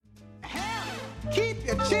Keep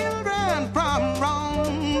your children from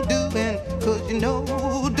wrongdoing, 'cause you know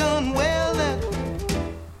done well that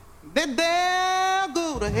they'll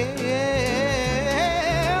go to hell.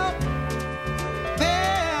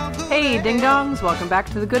 They'll go Hey, to ding hell. dongs, welcome back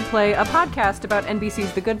to The Good Play, a podcast about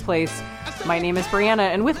NBC's The Good Place. My name is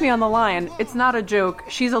Brianna, and with me on the line, it's not a joke,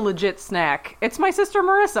 she's a legit snack. It's my sister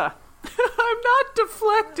Marissa. I'm not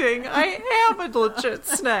deflecting. I am a legit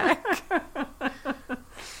snack.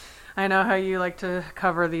 I know how you like to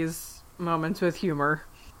cover these moments with humor.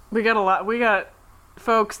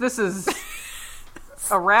 Folks, this is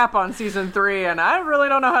a wrap on season 3, and I really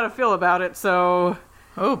don't know how to feel about it, so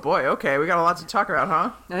Oh boy, okay. We got a lot to talk about,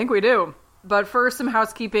 huh? I think we do. But first, some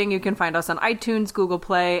housekeeping. You can find us on iTunes, Google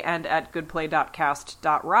Play, and at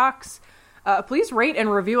goodplay.cast.rocks. Please rate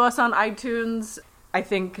and review us on iTunes. I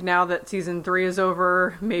think now that season 3 is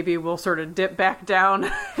over, maybe we'll sort of dip back down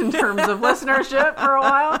in terms of listenership for a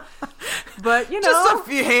while. But, you know. Just a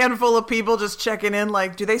few handful of people just checking in,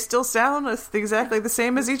 like, do they still sound exactly the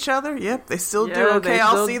same as each other? Yep, they still do. Okay,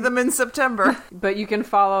 I'll see them in September. But you can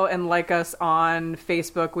follow and like us on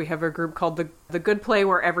Facebook. We have a group called The Good Play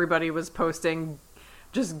where everybody was posting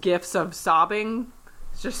just GIFs of sobbing.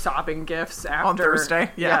 It's just sobbing GIFs after. On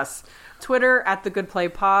Thursday, yeah. Yes. Twitter at The Good Play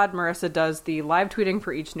Pod. Marissa does the live tweeting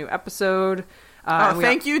for each new episode.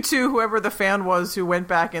 Thank you to whoever the fan was who went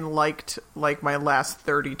back and liked my last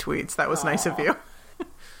 30 tweets. That was nice of you.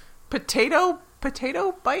 Potato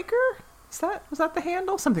biker? Was that the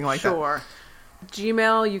handle? Something like that. Sure.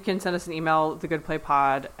 Gmail, you can send us an email,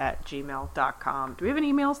 thegoodplaypod@gmail.com. Do we have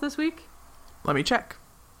any emails this week? Let me check.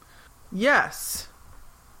 Yes.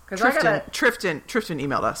 Trifton Trifton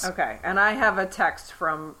emailed us. Okay, and I have a text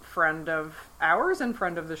from friend of ours and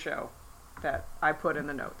friend of the show that I put in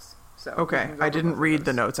the notes. So okay, I didn't read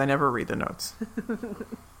the notes. I never read the notes.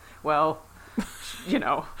 Well,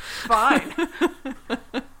 fine.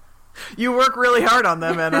 You work really hard on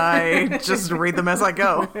them, and I just read them as I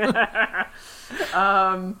go.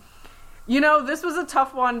 This was a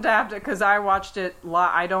tough one to have to, because I watched it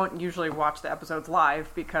live. I don't usually watch the episodes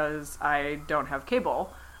live because I don't have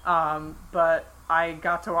cable. But I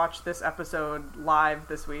got to watch this episode live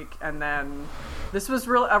this week, and then this was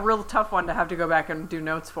a real tough one to have to go back and do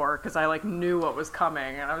notes for, because I knew what was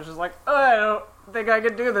coming, and I was just like, oh, I don't think I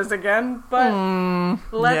could do this again. But do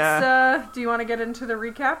you want to get into the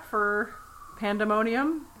recap for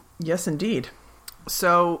Pandemonium? Yes, indeed.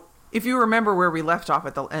 So, if you remember where we left off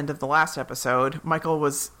at the end of the last episode, Michael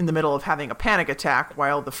was in the middle of having a panic attack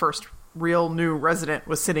while the first real new resident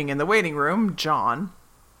was sitting in the waiting room, John.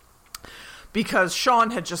 Because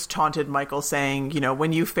Sean had just taunted Michael saying,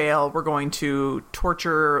 when you fail, we're going to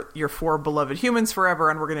torture your 4 beloved humans forever,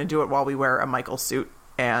 and we're going to do it while we wear a Michael suit,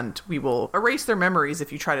 and we will erase their memories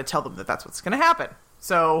if you try to tell them that that's what's going to happen.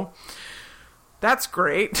 So, that's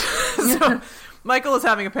great. So, Michael is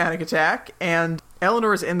having a panic attack, and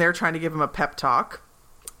Eleanor is in there trying to give him a pep talk.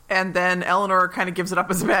 And then Eleanor kind of gives it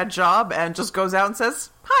up as a bad job and just goes out and says,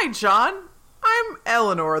 "Hi, John. I'm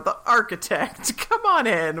Eleanor, the architect. Come on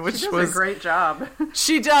in." Which was a great job.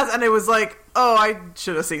 She does, and it was like, oh, I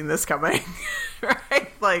should have seen this coming.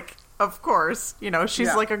 Right? Of course,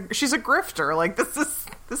 she's she's a grifter.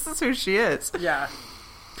 This is who she is. Yeah.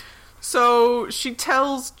 So she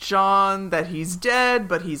tells John that he's dead,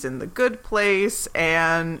 but he's in the good place,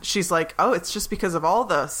 and she's like, oh, it's just because of all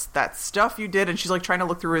that stuff you did, and she's trying to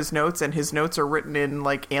look through his notes, and his notes are written in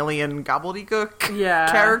alien gobbledygook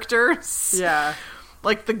characters. Yeah.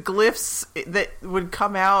 The glyphs that would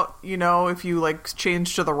come out, if you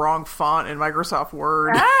changed to the wrong font in Microsoft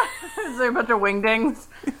Word. Is there a bunch of wingdings?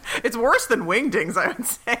 It's worse than wingdings, I would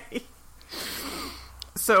say.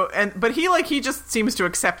 So, but he just seems to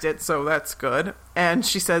accept it, so that's good. And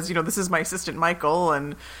she says, this is my assistant Michael,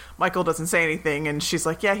 and Michael doesn't say anything, and she's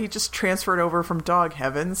like, yeah, he just transferred over from dog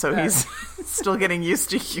heaven, so he's still getting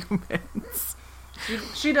used to humans.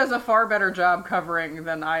 She does a far better job covering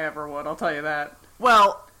than I ever would, I'll tell you that.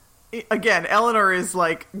 Well, again, Eleanor is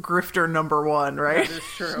grifter number 1, right? That is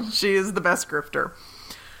true. She is the best grifter.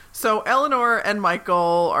 So Eleanor and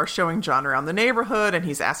Michael are showing John around the neighborhood, and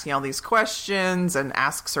he's asking all these questions and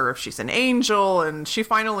asks her if she's an angel, and she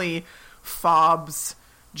finally fobs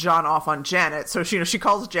John off on Janet. So she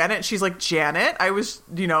calls Janet, and she's like, Janet, I was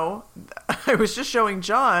just showing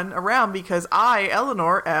John around because I,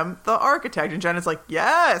 Eleanor, am the architect. And Janet's like,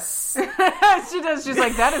 yes. She does. She's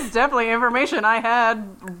like, that is definitely information I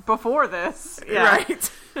had before this. Yeah.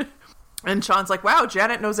 Right. And Sean's like, wow,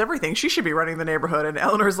 Janet knows everything. She should be running the neighborhood. And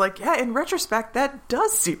Eleanor's like, yeah, in retrospect, that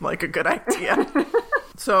does seem like a good idea.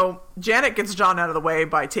 So Janet gets John out of the way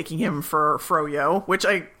by taking him for Froyo, which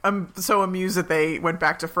I'm so amused that they went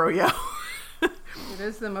back to Froyo.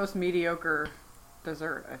 is the most mediocre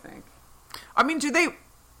dessert, I think. I mean,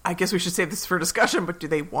 I guess we should save this for discussion, but do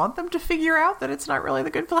they want them to figure out that it's not really the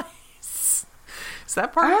good place? Is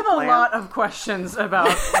that part I of have the plan? a lot of questions about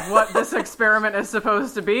what this experiment is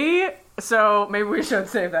supposed to be, so maybe we should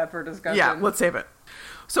save that for discussion. Yeah, let's save it.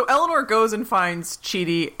 So Eleanor goes and finds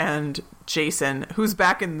Chidi and Jason, who's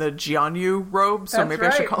back in the Jianyu robe, so That's maybe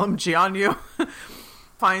I should right. call him Jianyu.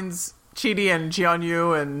 Finds Chidi and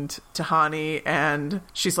Jianyu and Tahani, and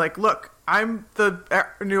she's like, look, I'm the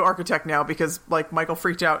new architect now because, like, Michael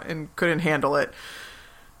freaked out and couldn't handle it.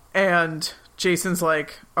 And Jason's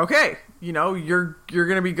like, okay, you know, you're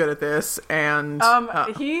gonna be good at this. And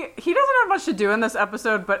he doesn't have much to do in this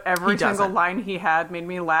episode, but every single line he had made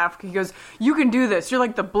me laugh. He goes, "You can do this. You're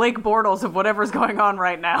like the Blake Bortles of whatever's going on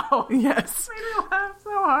right now." Yes, made me laugh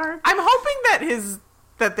so hard. I'm hoping that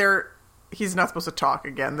he's not supposed to talk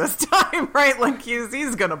again this time, right? Like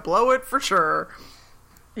he's gonna blow it for sure.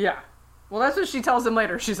 Yeah. Well, that's what she tells him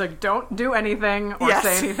later. She's like, "Don't do anything or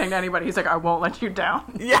say anything to anybody." He's like, "I won't let you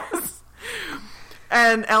down." Yes.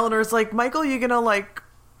 And Eleanor's like, Michael, you gonna, like,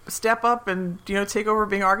 step up and, you know, take over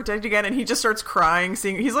being architect again? And he just starts crying,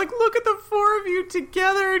 he's like, look at the four of you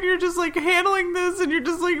together, and you're just, like, handling this, and you're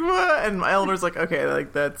just like, what? And Eleanor's like, okay,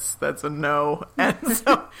 like, that's a no. And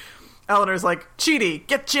so Eleanor's like, Chidi,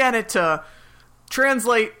 get Janet to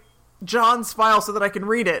translate John's file so that I can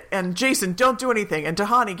read it. And Jason, don't do anything. And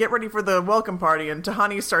Tahani, get ready for the welcome party. And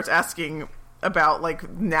Tahani starts asking about, like,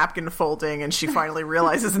 napkin folding, and she finally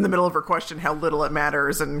realizes in the middle of her question how little it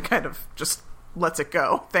matters and kind of just lets it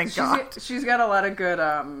go. Thank God. She's got a lot of good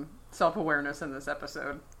self-awareness in this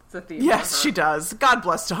episode. It's a theme. Yes, she does. God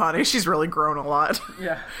bless Tahani. She's really grown a lot.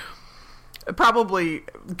 Yeah. Probably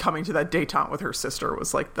coming to that detente with her sister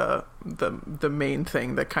was, like, the main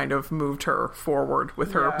thing that kind of moved her forward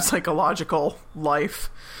with her psychological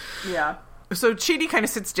life. Yeah. So Chidi kind of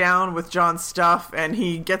sits down with John's stuff, and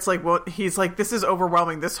he gets like, he's like, this is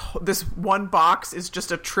overwhelming. This one box is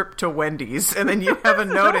just a trip to Wendy's. And then you have a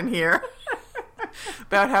note in here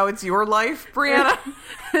about how it's your life, Brianna.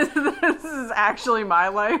 This is actually my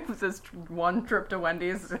life. This one trip to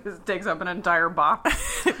Wendy's takes up an entire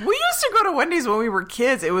box. We used to go to Wendy's when we were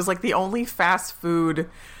kids. It was like the only fast food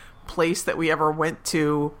place that we ever went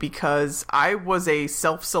to because I was a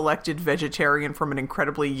self-selected vegetarian from an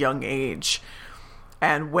incredibly young age,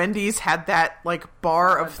 and Wendy's had that like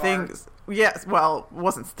bar of things. Yes, well,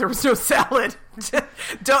 there was no salad.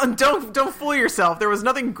 don't fool yourself. There was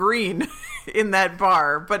nothing green in that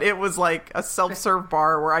bar, but it was like a self-serve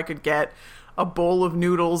bar where I could get a bowl of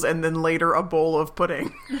noodles and then later a bowl of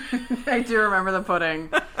pudding. I do remember the pudding,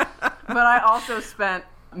 but I also spent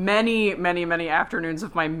many afternoons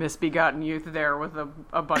of my misbegotten youth there with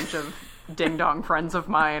a bunch of ding-dong friends of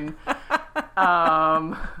mine,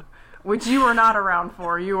 which you were not around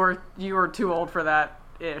for. You were too old for that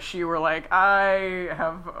ish. You were like, I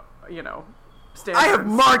have, standards. I have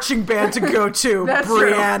marching band to go to,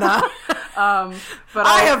 Brianna. But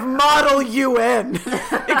I have Model UN.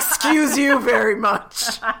 Excuse you very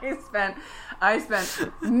much. I spent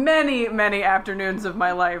many afternoons of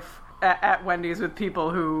my life at Wendy's with people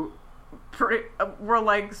who were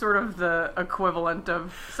like sort of the equivalent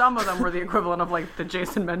of, some of them were the equivalent of like the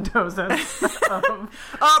Jason Mendozas.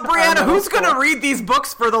 Brianna, who's going to read these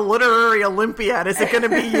books for the Literary Olympiad? Is it going to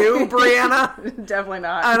be you, Brianna? Definitely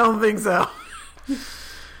not. I don't think so.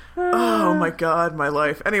 Oh my God, my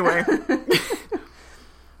life. Anyway.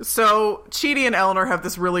 So Chidi and Eleanor have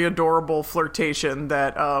this really adorable flirtation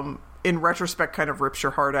that in retrospect kind of rips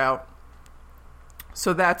your heart out.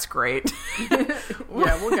 So that's great. Yeah,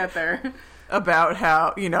 we'll get there. About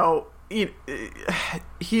how,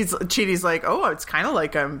 Chidi's like, oh, it's kind of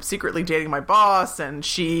like I'm secretly dating my boss, and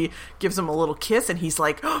she gives him a little kiss, and he's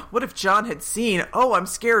like, oh, what if John had seen? Oh, I'm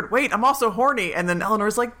scared. Wait, I'm also horny. And then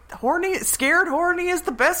Eleanor's like, scared horny is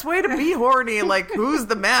the best way to be horny. Like, who's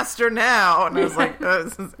the master now? And I was like, oh,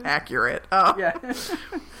 this is accurate. Yeah.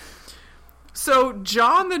 So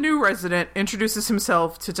John, the new resident, introduces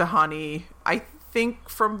himself to Tahani. I think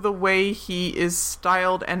from the way he is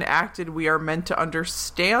styled and acted, we are meant to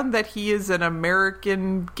understand that he is an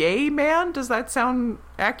American gay man. Does that sound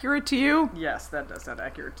accurate to you? Yes, that does sound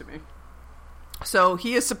accurate to me. So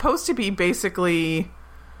he is supposed to be basically,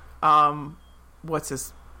 what's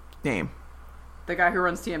his name? The guy who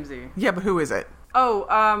runs TMZ. Yeah, but who is it?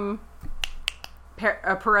 Oh,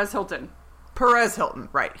 Perez Hilton. Perez Hilton,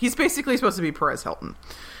 right. He's basically supposed to be Perez Hilton.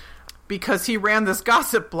 Because he ran this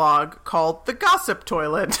gossip blog called The Gossip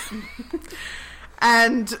Toilet.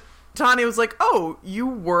 And Tani was like, oh, you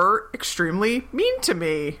were extremely mean to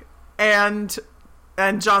me. And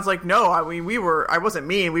And John's like, no, I mean, I wasn't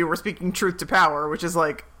mean. We were speaking truth to power, which is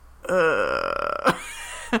like, okay.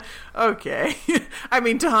 I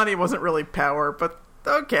mean, Tahani wasn't really power, but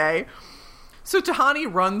okay. So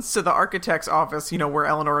Tahani runs to the architect's office, where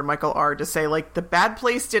Eleanor and Michael are, to say, like, the bad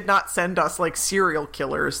place did not send us, like, serial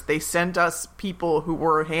killers. They sent us people who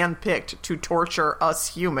were handpicked to torture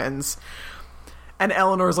us humans. And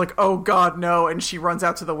Eleanor's like, oh, God, no. And she runs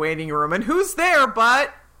out to the waiting room. And who's there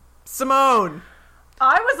but Simone?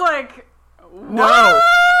 I was like, what?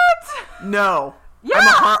 No. Yeah.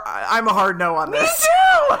 I'm a hard no on this.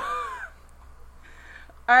 Me too!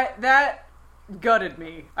 That gutted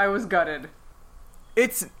me. I was gutted.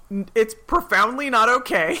 It's profoundly not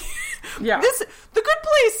okay. Yeah. The Good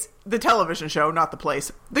Place, the television show, not the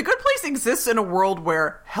place. The Good Place exists in a world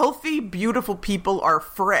where healthy, beautiful people are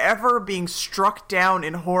forever being struck down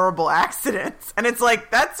in horrible accidents. And it's like,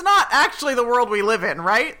 that's not actually the world we live in,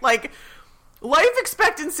 right? Like, life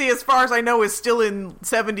expectancy, as far as I know, is still in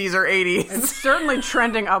 70s or 80s. It's certainly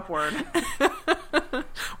trending upward.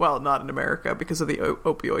 Well, not in America because of the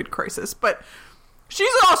opioid crisis, but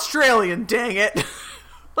she's an Australian, dang it.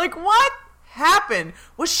 Like, what happened?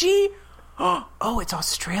 Was she... Oh, it's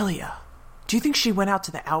Australia. Do you think she went out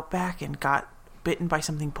to the outback and got bitten by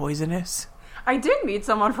something poisonous? I did meet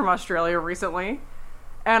someone from Australia recently,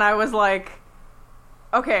 and I was like,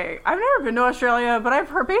 okay, I've never been to Australia, but I've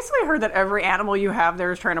basically heard that every animal you have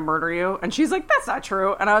there is trying to murder you. And she's like, that's not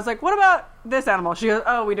true. And I was like, what about this animal? She goes,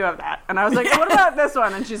 oh, we do have that. And I was like, what about this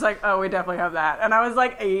one? And she's like, oh, we definitely have that. And I was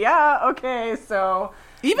like, yeah, okay, so...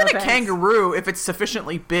 Even no a kangaroo, if it's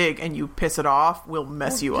sufficiently big and you piss it off, will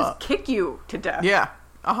mess you up. Kick you to death. Yeah.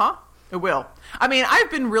 Uh-huh. It will. I mean,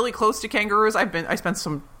 I've been really close to kangaroos. I spent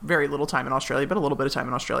some very little time in Australia, but a little bit of time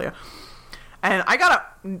in Australia. And I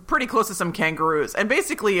got pretty close to some kangaroos. And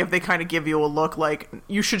basically, if they kind of give you a look like,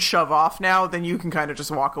 you should shove off now, then you can kind of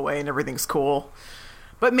just walk away and everything's cool.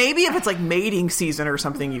 But maybe if it's like mating season or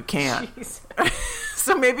something, you can't.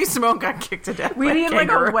 So maybe Simone got kicked to death. We need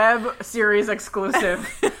kangaroo. like a web series exclusive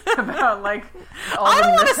about like all I the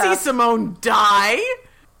don't want to see mishaps. Simone die.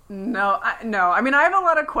 No. I mean, I have a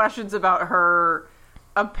lot of questions about her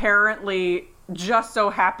apparently just so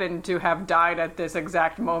happened to have died at this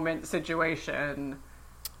exact moment situation.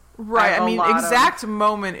 Right. I mean, exact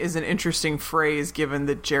moment is an interesting phrase given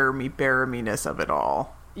the Jeremy Bearimy-ness of it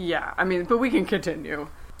all. Yeah. I mean, but we can continue.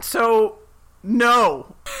 So,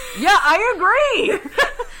 no. Yeah, I agree.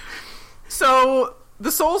 So,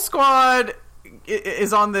 the Soul Squad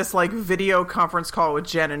is on this, like, video conference call with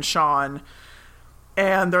Jen and Sean.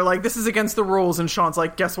 And they're like, this is against the rules. And Sean's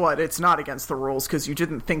like, guess what? It's not against the rules because you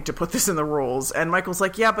didn't think to put this in the rules. And Michael's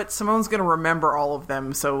like, yeah, but Simone's going to remember all of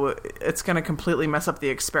them. So it's going to completely mess up the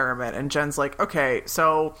experiment. And Jen's like, okay,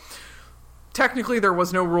 so technically there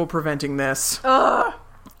was no rule preventing this. Ugh.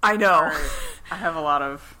 I know. Right. I have a lot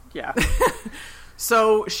of, yeah.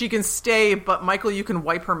 So she can stay, but Michael, you can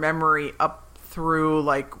wipe her memory up through,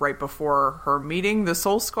 like, right before her meeting the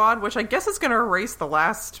Soul Squad, which I guess is going to erase the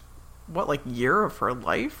last... year of her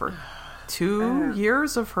life or 2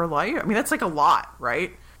 years of her life? I mean, that's like a lot,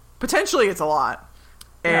 right? Potentially it's a lot.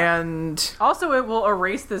 Yeah. And also it will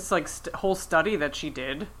erase this like whole study that she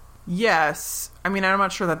did. Yes. I mean, I'm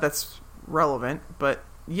not sure that that's relevant, but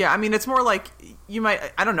yeah, I mean, it's more like you might,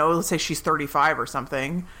 I don't know, let's say she's 35 or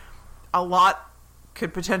something. A lot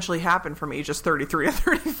could potentially happen from ages 33 to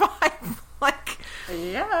 35. Like,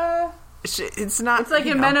 yeah. It's not. It's like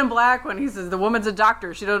in Men in Black when he says the woman's a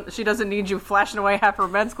doctor. She doesn't need you flashing away half her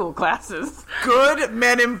med school classes. Good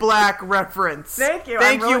Men in Black reference. Thank you.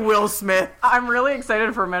 Thank you, Will Smith. I'm really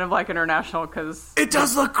excited for Men in Black International because it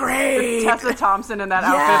does look great. Tessa Thompson in that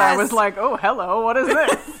outfit. I was like, oh, hello, what is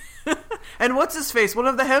this? And what's his face? One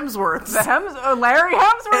of the Hemsworths. Larry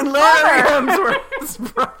Hemsworth's and Larry Hemsworth's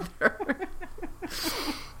brother.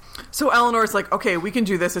 So Eleanor's like, okay, we can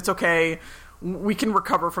do this. It's okay. We can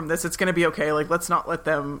recover from this. It's going to be okay. Like, let's not let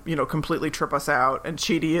them, completely trip us out. And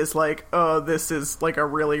Chidi is like, oh, this is like a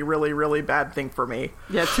really, really, really bad thing for me.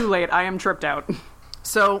 Yeah, too late. I am tripped out.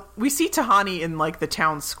 So we see Tahani in like the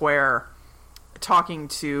town square talking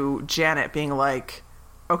to Janet being like,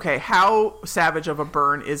 okay, how savage of a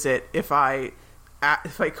burn is it if I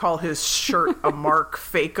call his shirt a Mark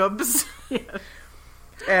Fakebs? Yeah.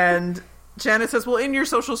 And Janet says, well, in your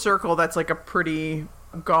social circle, that's like a pretty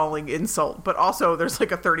galling insult, but also there's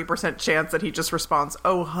like a 30% chance that he just responds,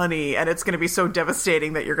 oh honey, and it's going to be so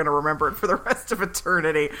devastating that you're going to remember it for the rest of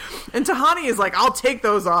eternity. And Tahani is like, I'll take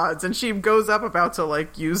those odds, and she goes up about to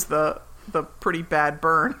like use the pretty bad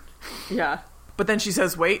burn. Yeah. But then she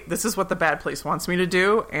says, wait, this is what the bad place wants me to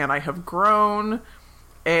do, and I have grown,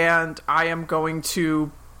 and I am going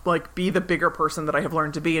to like, be the bigger person that I have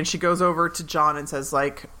learned to be. And she goes over to John and says,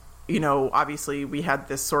 like, you know, obviously we had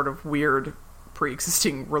this sort of weird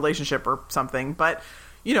pre-existing relationship or something, but,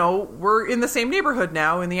 you know, we're in the same neighborhood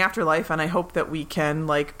now in the afterlife, and I hope that we can,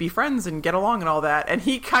 like, be friends and get along and all that. And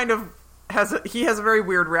he kind of has a very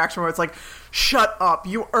weird reaction where it's like, shut up,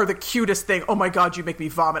 you are the cutest thing, oh my god, you make me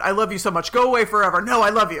vomit, I love you so much, go away forever, no,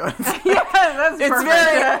 I love you. Yeah, that's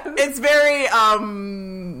perfect. It's very how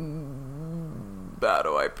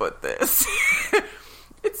do I put this?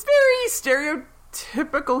 It's very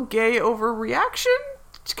stereotypical gay overreaction,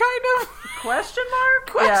 kind of. Question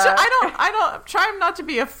mark? Yeah. I'm I trying not to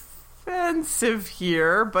be offensive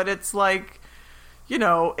here, but it's like, you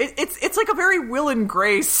know, it's like a very Will and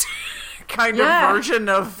Grace kind of version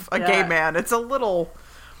of a gay man. It's a little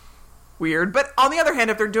weird. But on the other hand,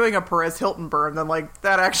 if they're doing a Perez Hilton burn, then, like,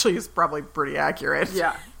 that actually is probably pretty accurate.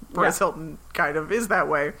 Yeah. Perez Hilton kind of is that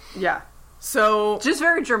way. Yeah. So... just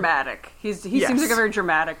very dramatic. He seems like a very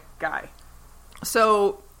dramatic guy.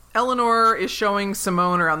 So Eleanor is showing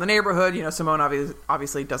Simone around the neighborhood. You know, Simone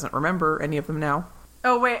obviously doesn't remember any of them now.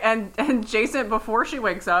 Oh, wait, and Jason, before she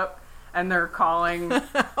wakes up, and they're calling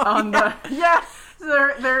on the... Yeah!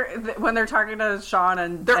 So they're when they're talking to Sean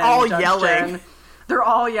and... they're all yelling. They're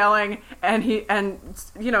all yelling, and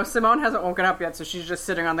you know, Simone hasn't woken up yet, so she's just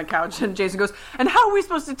sitting on the couch, and Jason goes, and how are we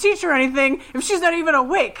supposed to teach her anything if she's not even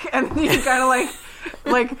awake? And he kind of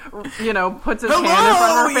like, you know, puts his hand in front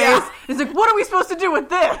of her face. He's like, what are we supposed to do with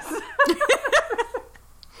this?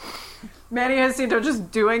 Manny Jacinto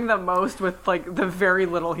just doing the most with, like, the very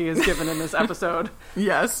little he is given in this episode.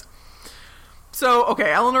 Yes. So,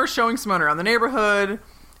 okay, Eleanor's showing Simone around the neighborhood,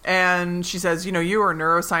 and she says, you know, you are a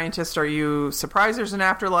neuroscientist. Are you surprised there's an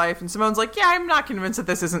afterlife? And Simone's like, yeah, I'm not convinced that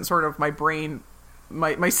this isn't sort of my brain.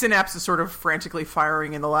 My synapse is sort of frantically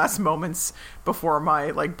firing in the last moments before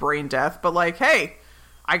my, like, brain death. But, like, hey,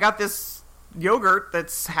 I got this yogurt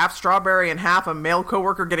that's half strawberry and half a male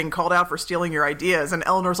coworker getting called out for stealing your ideas. And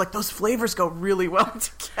Eleanor's like, those flavors go really well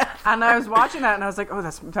together. And I was watching that and I was like, oh,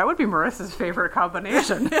 that would be Marissa's favorite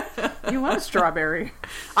combination. You love strawberry.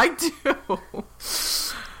 I do.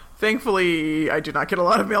 Thankfully, I do not get a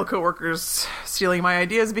lot of male coworkers stealing my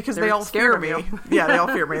ideas because they all fear me. Yeah, they all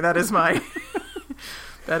fear me. That is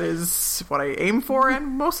that is what I aim for and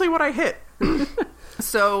mostly what I hit.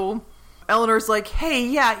 So Eleanor's like, hey,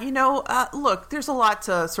 yeah, you know, look, there's a lot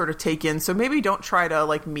to sort of take in, so maybe don't try to,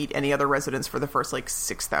 like, meet any other residents for the first, like,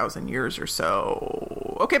 6,000 years or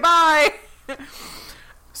so. Okay, bye!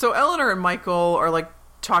 So Eleanor and Michael are, like,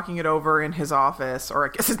 talking it over in his office, or I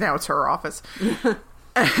guess now it's her office.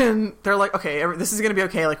 And they're like, okay, this is going to be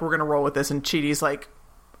okay, like, we're going to roll with this. And Chidi's like,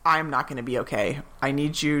 I'm not going to be okay. I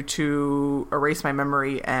need you to erase my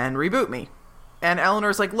memory and reboot me. And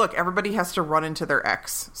Eleanor's like, look, everybody has to run into their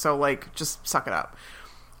ex, so, like, just suck it up.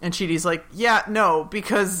 And Chidi's like, yeah, no,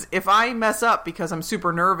 because if I mess up because I'm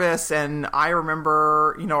super nervous and I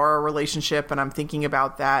remember, you know, our relationship and I'm thinking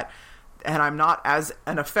about that, and I'm not as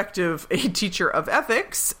an effective a teacher of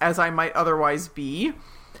ethics as I might otherwise be,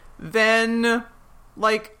 then,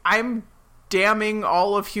 like, I'm damning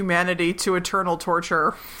all of humanity to eternal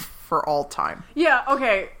torture for all time. Yeah,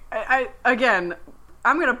 okay. I again,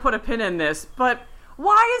 I'm going to put a pin in this, but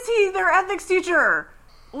why is he their ethics teacher?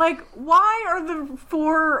 Like, why are the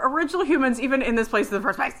 4 original humans even in this place in the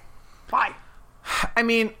first place? Why? I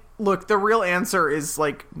mean, look, the real answer is,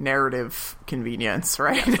 like, narrative convenience,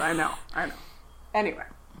 right? Yes, I know. Anyway.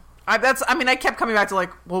 I kept coming back to,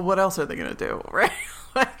 like, well, what else are they going to do, right?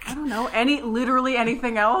 Like, I don't know. Literally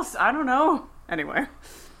anything else? I don't know. Anyway.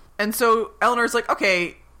 And so Eleanor's like,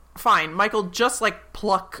 okay, fine, Michael, just, like,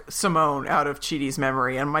 pluck Simone out of Chidi's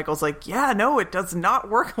memory. And Michael's like, yeah, no, it does not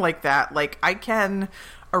work like that. Like, I can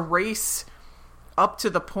erase up to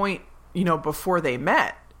the point, you know, before they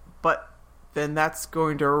met, but then that's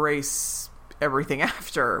going to erase everything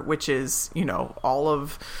after, which is, you know, all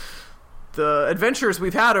of the adventures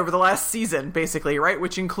we've had over the last season, basically, right?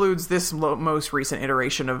 Which includes this most recent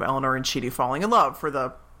iteration of Eleanor and Chidi falling in love for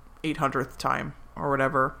the 800th time or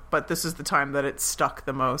whatever. But this is the time that it stuck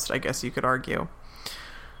the most, I guess you could argue.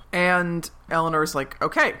 And Eleanor's like,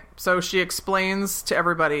 okay. So she explains to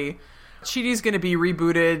everybody, Chidi's going to be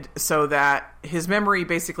rebooted so that his memory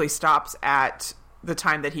basically stops at the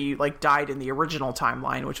time that he, like, died in the original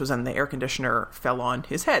timeline, which was when the air conditioner fell on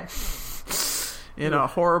his head. In a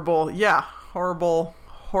horrible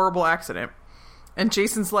accident. And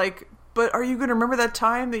Jason's like, but are you going to remember that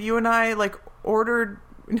time that you and I, like, ordered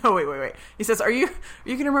No, wait. He says, are you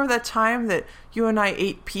going to remember that time that you and I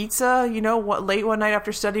ate pizza, late one night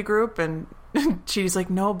after study group? And Chidi's like,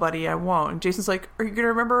 no, buddy, I won't. And Jason's like, are you going to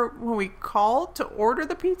remember when we called to order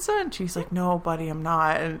the pizza? And Chidi's like, no, buddy, I'm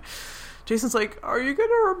not. And Jason's like, are you going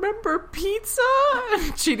to remember pizza?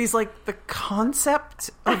 And Chidi's like, the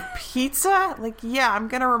concept of pizza? Like, yeah, I'm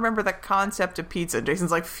going to remember the concept of pizza. And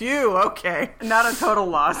Jason's like, phew, okay. Not a total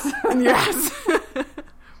loss. Yes.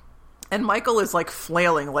 And Michael is like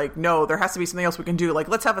flailing, like, no, there has to be something else we can do. Like,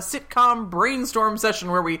 let's have a sitcom brainstorm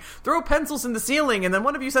session where we throw pencils in the ceiling and then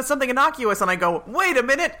one of you says something innocuous and I go, wait a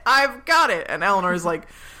minute, I've got it. And Eleanor's like,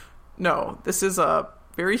 no, this is a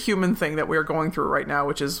very human thing that we're going through right now,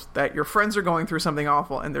 which is that your friends are going through something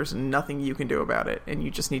awful and there's nothing you can do about it. And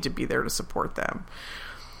you just need to be there to support them.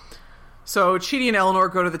 So Chidi and Eleanor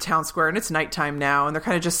go to the town square, and it's nighttime now, and they're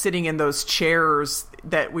kind of just sitting in those chairs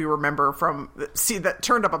that we remember that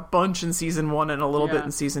turned up a bunch in season 1 and a little bit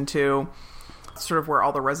in season 2. Sort of where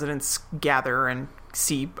all the residents gather and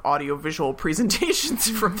see audio-visual presentations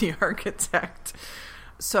from the architect.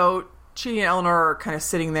 So Chidi and Eleanor are kind of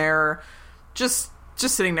sitting there, just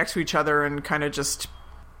sitting next to each other and kind of just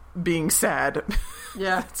being sad.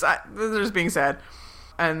 Yeah. They're just being sad.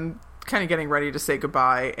 And kind of getting ready to say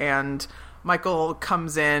goodbye, and Michael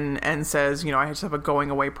comes in and says, I just have a going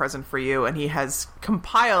away present for you, and he has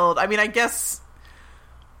compiled, I guess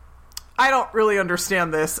I don't really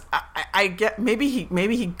understand this. I get maybe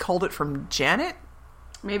he culled it from Janet,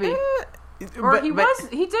 maybe, or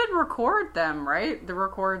he did record them, right?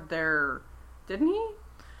 Didn't he?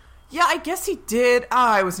 Yeah, I guess he did.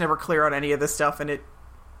 I was never clear on any of this stuff, and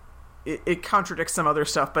it contradicts some other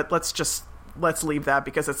stuff, but let's leave that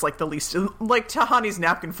because it's like the least, like Tahani's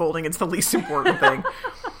napkin folding, it's the least important thing.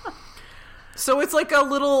 So it's like a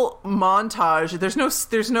little montage.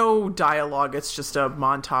 There's no dialogue. It's just a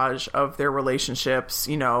montage of their relationships,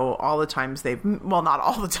 all the times not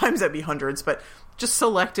all the times, that'd be hundreds, but just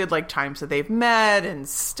selected like times that they've met and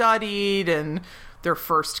studied and their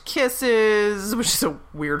first kisses, which is a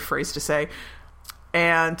weird phrase to say.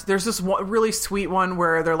 And there's this one really sweet one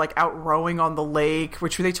where they're like out rowing on the lake,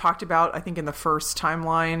 which they talked about, I think, in the first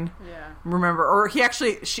timeline. Yeah. Remember? Or he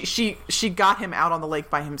actually, she got him out on the lake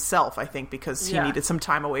by himself, I think, because he needed some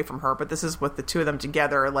time away from her. But this is with the two of them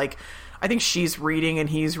together. Like, I think she's reading and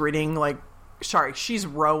he's reading, she's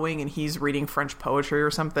rowing and he's reading French poetry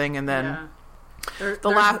or something. And then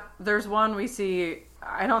there's one we see,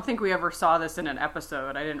 I don't think we ever saw this in an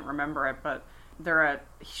episode. I didn't remember it, but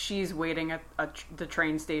she's waiting at the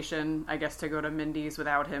train station, I guess, to go to Mindy's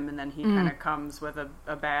without him, and then he kind of comes with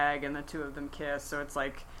a bag, and the two of them kiss. So it's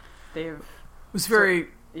like it was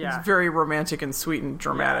very romantic and sweet and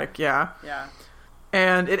dramatic. Yeah.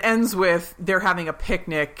 And it ends with they're having a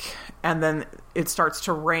picnic, and then it starts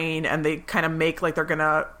to rain, and they kind of make like they're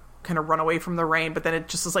gonna kind of run away from the rain, but then it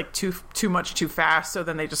just is like too much too fast. So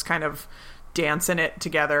then they just kind of dance in it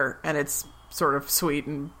together, and it's sort of sweet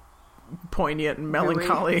and poignant and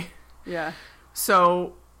melancholy. Yeah.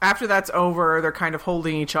 So after that's over, they're kind of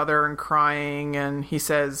holding each other and crying, and he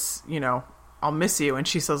says, I'll miss you. And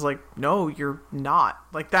she says, like, no, you're not.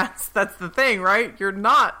 Like, that's the thing, right? You're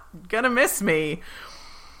not gonna miss me.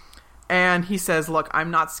 And he says, look,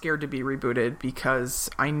 I'm not scared to be rebooted because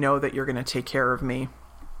I know that you're gonna take care of me.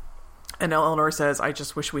 And Eleanor says, I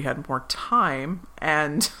just wish we had more time.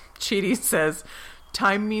 And Chidi says,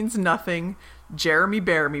 time means nothing. Jeremy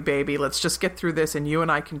bear me, baby. Let's just get through this and you and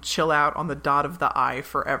I can chill out on the dot of the I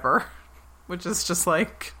forever. Which is just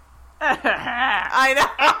like... I know.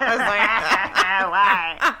 I was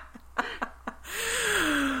like...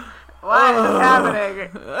 Why? What is happening?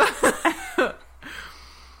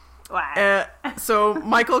 Why? So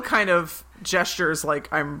Michael kind of gestures like,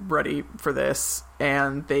 I'm ready for this.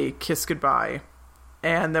 And they kiss goodbye.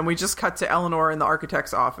 And then we just cut to Eleanor in the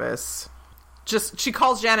architect's office. She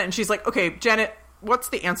calls Janet and she's like, okay, Janet, what's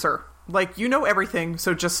the answer? Like, you know everything,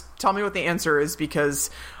 so just tell me what the answer is, because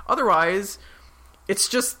otherwise it's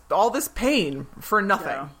just all this pain for nothing.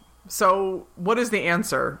 Yeah. So what is the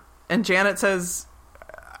answer? And Janet says,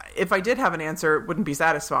 if I did have an answer, it wouldn't be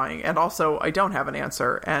satisfying. And also, I don't have an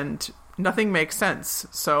answer, and nothing makes sense.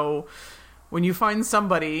 So when you find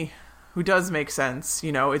somebody who does make sense,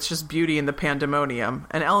 it's just beauty in the pandemonium.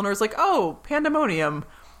 And Eleanor's like, oh, pandemonium.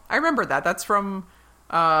 I remember that. That's from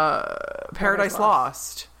Paradise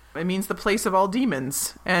Lost. It means the place of all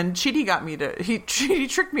demons. And Chidi Chidi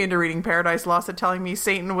tricked me into reading Paradise Lost and telling me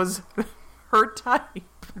Satan was her type.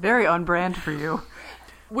 Very on brand for you.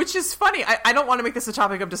 Which is funny. I don't want to make this a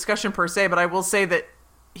topic of discussion per se, but I will say that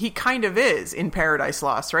he kind of is in Paradise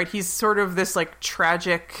Lost, right? He's sort of this like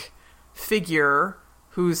tragic figure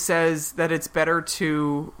who says that it's better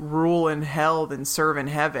to rule in hell than serve in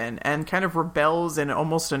heaven, and kind of rebels in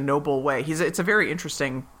almost a noble way. It's a very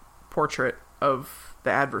interesting portrait of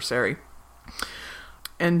the adversary.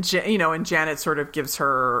 And Janet sort of gives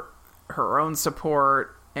her own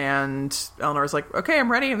support, and Eleanor's like, okay,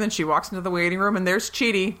 I'm ready. And then she walks into the waiting room, and there's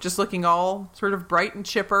Chidi, just looking all sort of bright and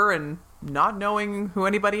chipper and not knowing who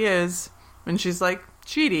anybody is. And she's like,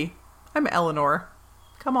 Chidi, I'm Eleanor.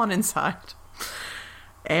 Come on inside.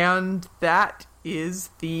 And that is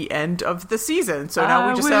the end of the season. So now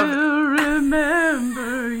we just have... I will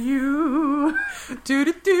remember you.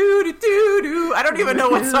 Do-do-do-do-do-do. I don't even know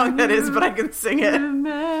what song that is, but I can sing it.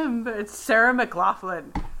 Remember. It's Sarah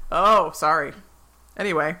McLachlan. Oh, sorry.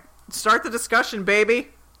 Anyway, start the discussion, baby.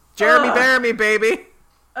 Jeremy, baby.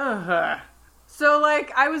 So,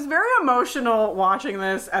 like, I was very emotional watching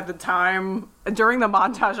this at the time. During the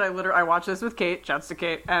montage, I watched this with Kate, shouts to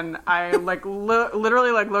Kate, and I, like,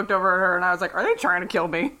 literally, like, looked over at her, and I was like, are they trying to kill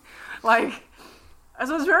me? Like,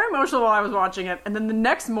 so I was very emotional while I was watching it, and then the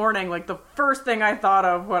next morning, like, the first thing I thought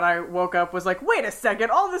of when I woke up was like, wait a second,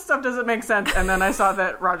 all this stuff doesn't make sense, and then I saw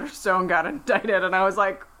that Roger Stone got indicted, and I was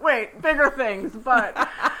like, wait, bigger things, but,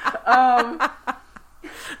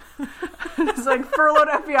 it's like furloughed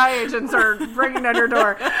FBI agents are breaking down your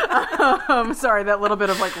door. Sorry, that little bit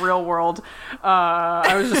of like real world.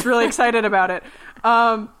 I was just really excited about it.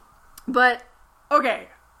 But okay,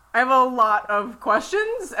 I have a lot of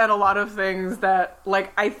questions and a lot of things that,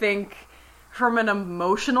 like, I think from an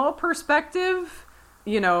emotional perspective,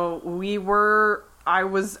 I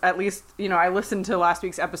was at least, I listened to last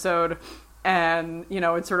week's episode. And,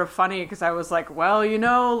 it's sort of funny because I was like,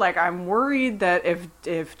 well, like, I'm worried that if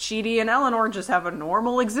Chidi and Eleanor just have a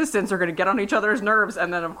normal existence, they're going to get on each other's nerves.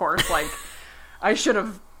 And then, of course, like, I should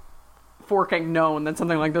have forking known that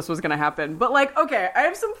something like this was going to happen. But, like, okay, I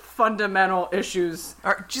have some fundamental issues.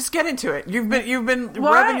 All right, just get into it. You've been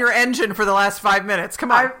revving your engine for the last 5 minutes.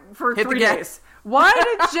 Come on. For 3 days. Why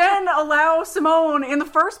did Jen allow Simone in the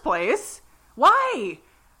first place? Why?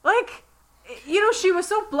 Like... she was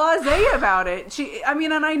so blasé about it.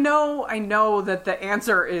 And I know that the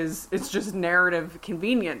answer is it's just narrative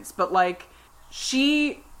convenience, but like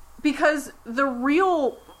because the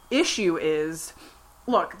real issue is,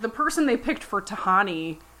 look, the person they picked for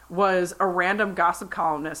Tahani was a random gossip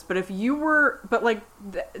columnist, but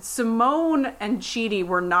Simone and Chidi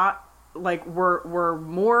were not like were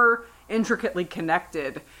more intricately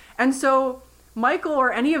connected, and so Michael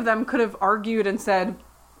or any of them could have argued and said,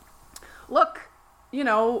 look,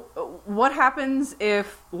 what happens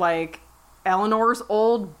if, like, Eleanor's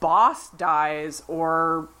old boss dies,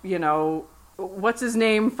 or, what's his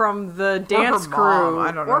name from the dance crew?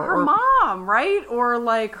 I don't know. Or her mom, right? Or,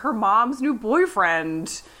 like, her mom's new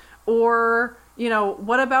boyfriend. Or,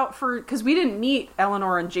 what about because we didn't meet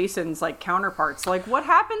Eleanor and Jason's, like, counterparts. Like, what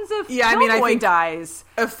happens if I think dies?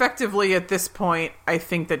 Effectively, at this point, I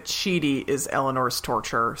think that Chidi is Eleanor's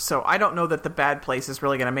torture. So I don't know that the bad place is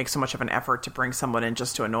really going to make so much of an effort to bring someone in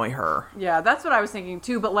just to annoy her. Yeah, that's what I was thinking,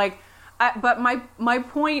 too. But, like, my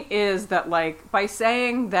point is that, like, by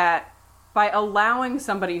saying that, by allowing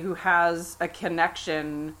somebody who has a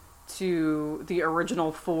connection to the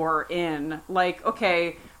original four in, like,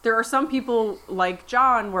 okay, there are some people like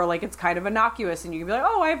John where, like, it's kind of innocuous and you can be like,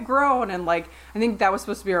 oh, I've grown, and, like, I think that was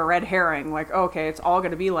supposed to be a red herring, like, okay, it's all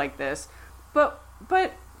going to be like this, but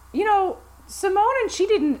Simone and she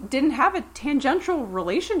didn't have a tangential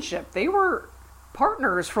relationship. They were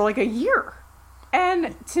partners for like a year,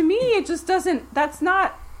 and to me it just doesn't, that's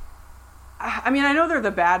not, I mean, I know they're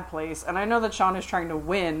the bad place and I know that Sean is trying to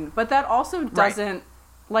win, but that also doesn't, right.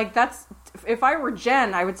 Like, that's, if I were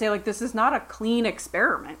Jen, I would say, like, this is not a clean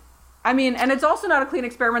experiment. I mean, and it's also not a clean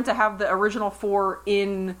experiment to have the original four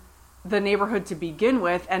in the neighborhood to begin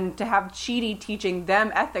with, and to have Chidi teaching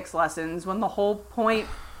them ethics lessons when the whole point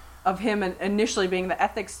of him initially being the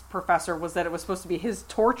ethics professor was that it was supposed to be his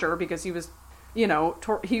torture because he was,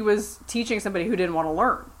 he was teaching somebody who didn't want to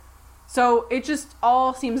learn. So it just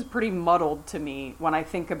all seems pretty muddled to me when I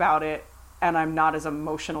think about it, and I'm not as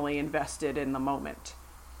emotionally invested in the moment.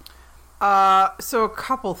 So a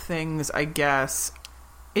couple things, I guess.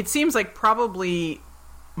 It seems like probably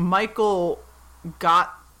Michael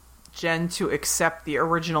got Jen to accept the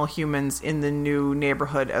original humans in the new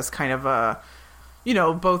neighborhood as kind of a,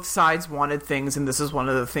 both sides wanted things, and this is one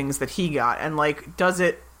of the things that he got. And, like, does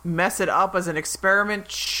it mess it up as an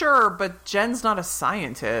experiment? Sure, but Jen's not a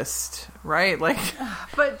scientist, right? Like,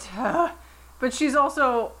 but she's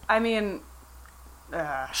also, I mean...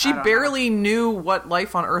 she barely knew what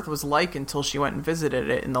life on Earth was like until she went and visited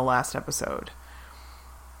it in the last episode.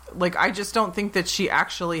 Like, I just don't think that she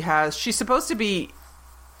actually has... She's supposed to be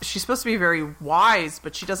she's supposed to be very wise,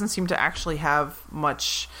 but she doesn't seem to actually have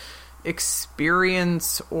much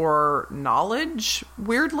experience or knowledge,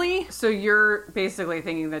 weirdly. So you're basically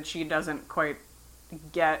thinking that she doesn't quite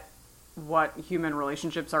get what human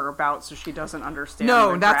relationships are about, so she doesn't understand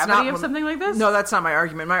the gravity of something like this? No, that's not my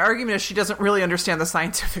argument. My argument is she doesn't really understand the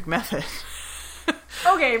scientific method.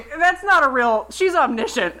 Okay, that's not a real... She's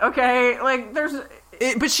omniscient, okay? Like, there's...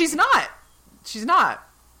 But she's not. She's not.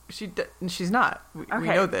 She's not. We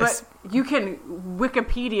know this. But you can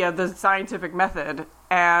Wikipedia the scientific method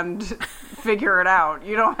and figure it out.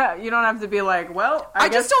 You don't have to be like, well, I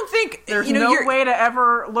guess just don't think there's no way to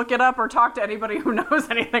ever look it up or talk to anybody who knows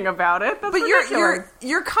anything about it. That's ridiculous.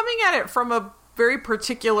 You're coming at it from a very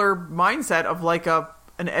particular mindset of like an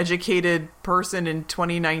educated person in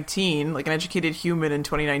 2019, like an educated human in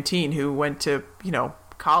 2019 who went to,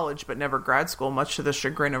 college but never grad school, much to the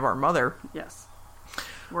chagrin of our mother. Yes.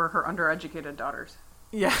 We're her undereducated daughters.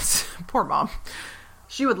 Yes. Poor mom.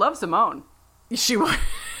 She would love Simone. She would.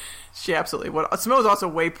 She absolutely would. Simone's also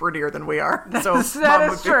way prettier than we are. That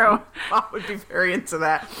is true. Mom would be very into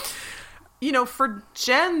that. For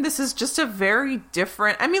Jen, this is just a very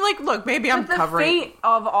different... I mean, look, maybe I'm covering... the fate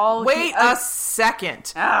of all... Wait a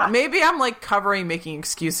second. Maybe I'm, covering, making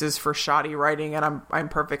excuses for shoddy writing, and I'm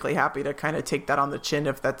perfectly happy to kind of take that on the chin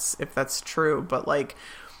if that's true. But,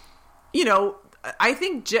 I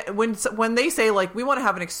think when they say, we want to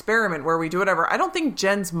have an experiment where we do whatever, I don't think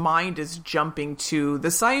Jen's mind is jumping to the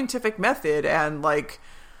scientific method and,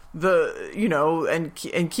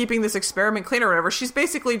 and keeping this experiment clean or whatever. She's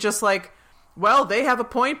basically just well, they have a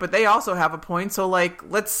point, but they also have a point, so,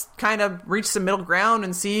 let's kind of reach some middle ground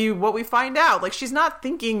and see what we find out. She's not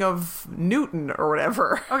thinking of Newton or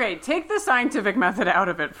whatever. Okay, take the scientific method out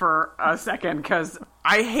of it for a second, because...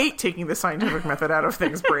 I hate taking the scientific method out of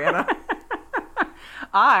things, Brianna.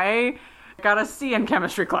 I got a C in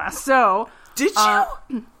chemistry class, so... Did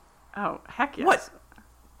you? Oh, heck yes.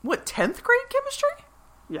 What, 10th grade chemistry?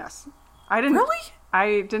 Yes. I didn't... Really?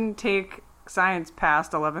 I didn't take science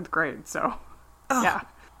past 11th grade, so... Oh. Yeah.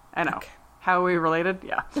 I know. Okay. How are we related?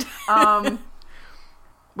 Yeah.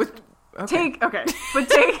 Take...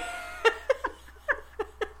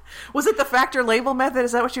 Was it the factor label method?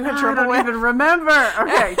 Is that what you had trouble with? I don't even remember.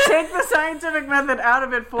 Okay, take the scientific method out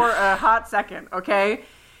of it for a hot second, okay?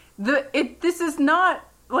 This is not...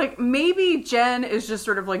 maybe Jen is just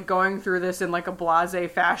sort of, going through this in, a blasé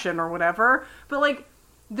fashion or whatever, but,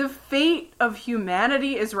 the fate of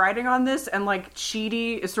humanity is riding on this, and,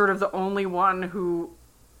 Chidi is sort of the only one who,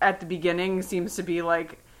 at the beginning, seems to be,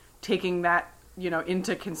 taking that,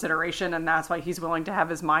 into consideration, and that's why he's willing to have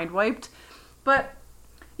his mind wiped. But,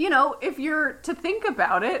 if you're to think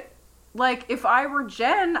about it, if I were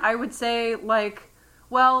Jen, I would say,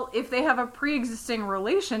 well, if they have a pre-existing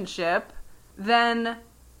relationship, then...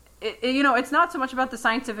 it's not so much about the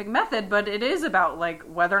scientific method, but it is about,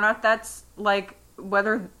 whether or not that's,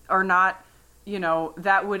 whether or not,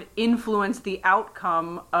 that would influence the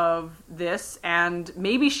outcome of this, and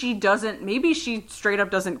maybe she straight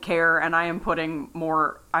up doesn't care, and I'm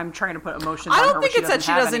trying to put emotions on her. I don't think it's that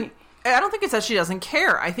she doesn't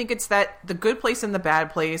care. I think it's that the good place and the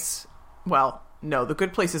bad place, well, no, the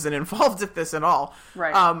good place isn't involved at this at all.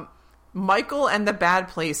 Right. Michael and the bad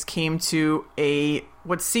place came to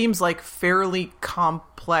what seems like fairly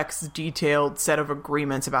complex, detailed set of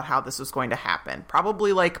agreements about how this was going to happen.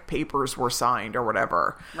 Probably papers were signed or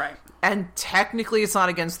whatever. Right. And technically it's not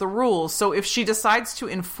against the rules. So if she decides to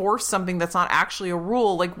enforce something that's not actually a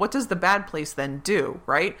rule, what does the bad place then do,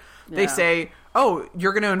 right? Yeah. They say, oh,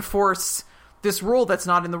 you're going to enforce this rule that's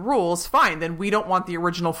not in the rules, fine, then we don't want the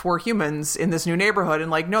original 4 humans in this new neighborhood.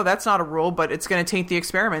 And no, that's not a rule, but it's going to taint the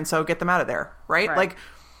experiment, so get them out of there, right?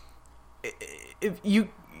 If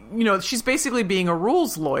she's basically being a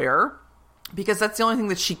rules lawyer because that's the only thing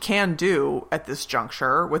that she can do at this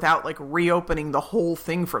juncture without reopening the whole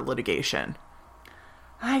thing for litigation.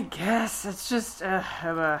 I guess it's just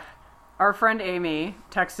our friend Amy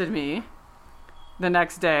texted me the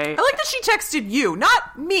next day. I like that she texted you,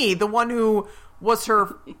 not me, the one who was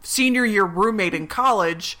her senior year roommate in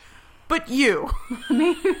college, but you.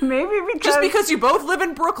 Maybe because... Just because you both live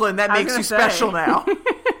in Brooklyn, that makes you special now.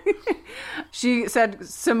 She said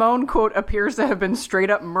Simone, quote, appears to have been straight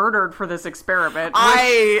up murdered for this experiment.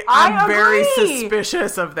 I'm very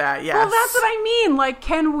suspicious of that, yes. Well, that's what I mean.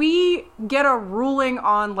 Can we get a ruling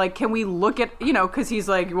on, can we look at, because he's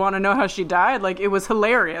you want to know how she died? It was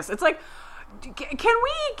hilarious. It's can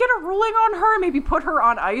we get a ruling on her and maybe put her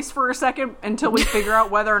on ice for a second until we figure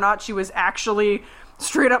out whether or not she was actually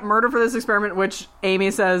straight up murdered for this experiment, which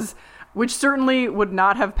Amy says which certainly would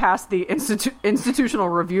not have passed the institutional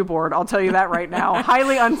review board. I'll tell you that right now.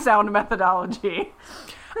 Highly unsound methodology.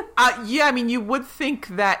 Yeah, I mean, you would think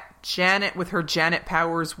that Janet, with her Janet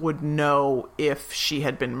powers, would know if she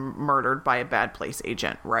had been murdered by a bad place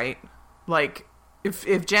agent, right? Like,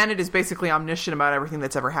 if Janet is basically omniscient about everything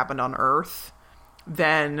that's ever happened on Earth,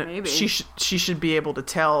 then maybe she should be able to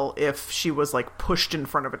tell if she was, like, pushed in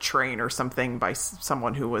front of a train or something by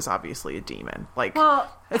someone who was obviously a demon. Like,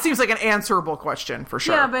 well, it seems like an answerable question, for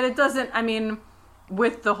sure. Yeah, but it doesn't, I mean,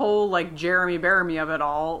 with the whole, like, Jeremy Bearimy of it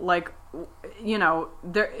all, like, you know,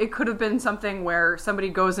 it could have been something where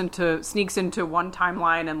somebody sneaks into one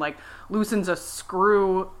timeline and, like, loosens a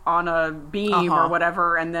screw on a beam or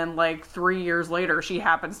whatever, and then, like, 3 years later she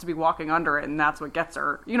happens to be walking under it, and that's what gets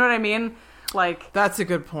her. You know what I mean? Like, that's a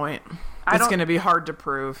good point. It's going to be hard to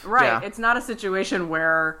prove. Right. Yeah. It's not a situation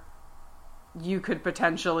where you could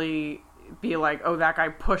potentially be like, oh, that guy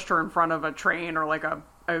pushed her in front of a train, or like a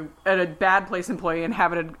bad place employee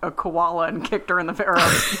inhabited a koala and kicked her in the face, or a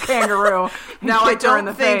kangaroo. Now, I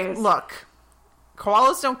don't think, face. Look,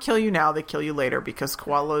 koalas don't kill you now, they kill you later, because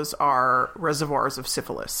koalas are reservoirs of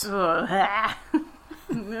syphilis. But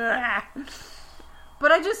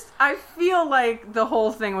I feel like the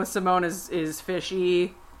whole thing with Simone is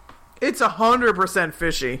fishy. It's 100%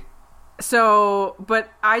 fishy. So,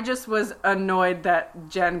 but I just was annoyed that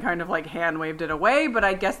Jen kind of like hand waved it away, but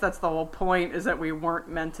I guess that's the whole point, is that we were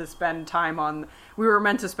meant to spend time on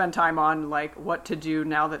like what to do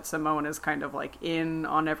now that Simone is kind of like in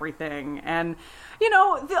on everything. And, you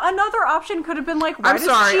know, another option could have been like, why I'm does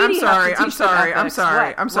Chidi have to teach them ethics?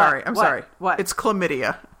 I'm sorry. What? It's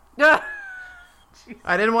chlamydia.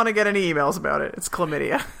 I didn't want to get any emails about it. It's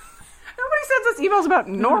chlamydia. Nobody sends us emails about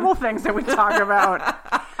normal things that we talk about.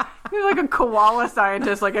 You're like a koala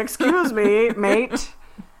scientist, like, excuse me, mate.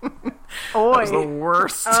 Oi. That was the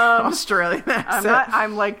worst Australian accent.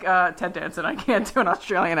 I'm like Ted Danson. I can't do an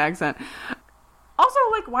Australian accent. Also,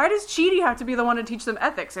 like, why does Chidi have to be the one to teach them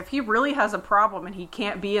ethics? If he really has a problem and he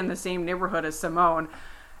can't be in the same neighborhood as Simone,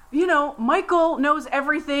 you know, Michael knows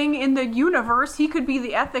everything in the universe. He could be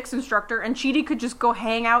the ethics instructor, and Chidi could just go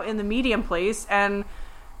hang out in the medium place and,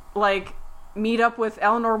 like, meet up with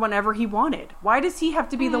Eleanor whenever he wanted. Why does he have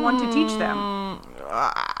to be the one to teach them?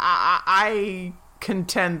 I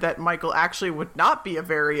contend that Michael actually would not be a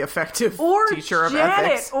very effective teacher of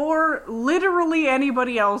ethics. Or literally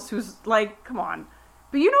anybody else who's, like, come on.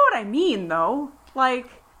 But you know what I mean, though? Like,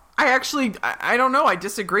 I don't know. I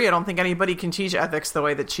disagree. I don't think anybody can teach ethics the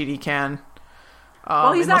way that Chidi can.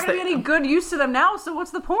 Well, he's not going to be any good use to them now, so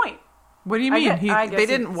what's the point? What do you mean? They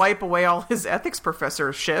didn't wipe away all his ethics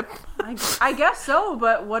professorship. I guess so,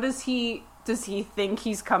 but what does he think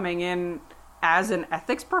he's coming in as an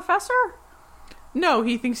ethics professor? No,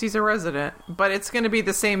 he thinks he's a resident, but it's going to be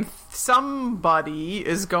the same. Somebody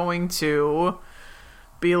is going to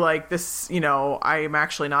be like, this, you know, I'm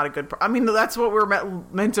actually not a good... I mean, that's what we're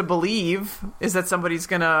meant to believe, is that somebody's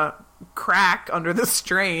going to crack under the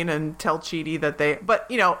strain and tell Chidi that they... But,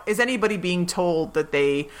 you know, is anybody being told that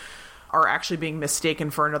they are actually being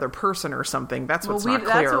mistaken for another person or something? That's what's not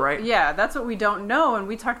clear, right? Yeah, that's what we don't know, and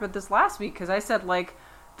we talked about this last week, because I said, like,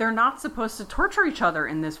 they're not supposed to torture each other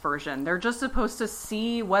in this version. They're just supposed to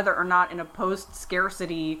see whether or not, in a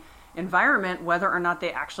post-scarcity environment, whether or not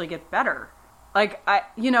they actually get better. Like,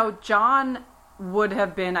 John would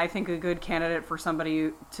have been, I think, a good candidate for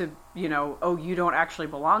somebody to, you know, oh, you don't actually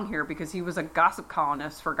belong here, because he was a gossip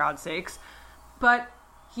columnist, for God's sakes. But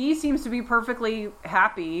he seems to be perfectly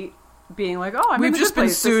happy being like, oh, I'm in a good place. We've just been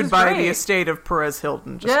sued by the estate of Perez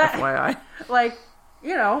Hilton, just FYI. Like,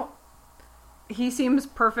 you know, he seems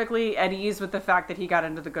perfectly at ease with the fact that he got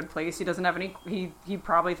into the good place. He doesn't have any, he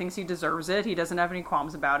probably thinks he deserves it. He doesn't have any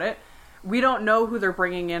qualms about it. We don't know who they're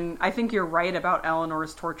bringing in. I think you're right about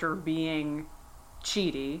Eleanor's torture being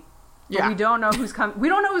Chidi. Yeah. We don't know who's coming. We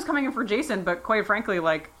don't know who's coming in for Jason. But quite frankly,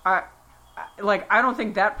 I don't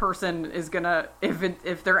think that person is gonna.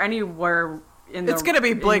 If they're anywhere in the, it's gonna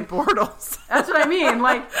be Blake Bortles. That's what I mean.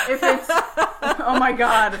 Like, if it's, oh my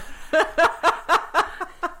God.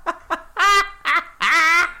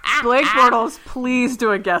 Blake Bortles, please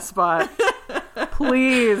do a guest spot.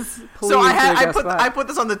 Please. So I put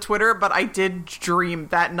this on the Twitter, but I did dream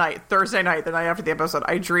that night, Thursday night, the night after the episode,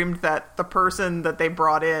 I dreamed that the person that they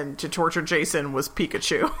brought in to torture Jason was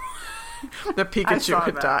Pikachu. That Pikachu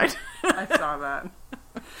had died. I saw that.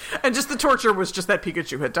 And just the torture was just that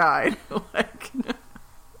Pikachu had died. Like,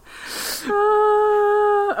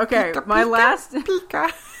 okay, Pika, my Pika, last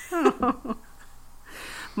Pika.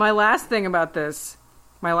 My last thing about this,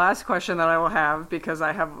 my last question that I will have, because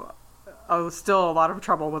I have still a lot of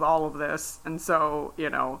trouble with all of this, and so, you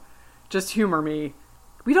know, just humor me.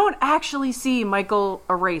 We don't actually see Michael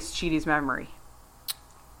erase Chidi's memory.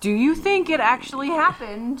 Do you think it actually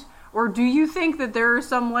happened? Or do you think that there's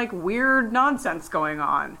some, like, weird nonsense going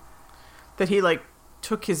on? That he, like,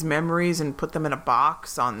 took his memories and put them in a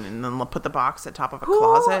box and then put the box at top of a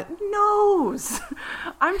closet? Who knows?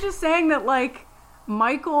 I'm just saying that, like,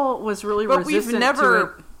 Michael was really resistant we've never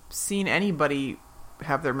to it. seen anybody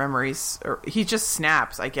have their memories. Or he just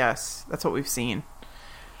snaps, I guess. That's what we've seen.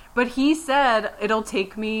 But he said, it'll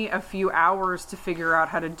take me a few hours to figure out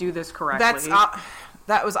how to do this correctly.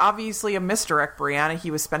 That was obviously a misdirect, Brianna.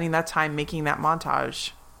 He was spending that time making that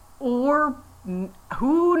montage. Or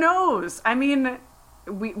who knows? I mean,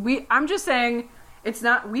 I'm just saying, it's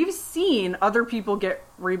not. We've seen other people get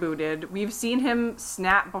rebooted. We've seen him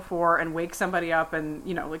snap before and wake somebody up, and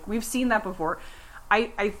like we've seen that before.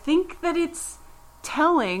 I think that it's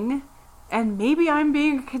telling. And maybe I'm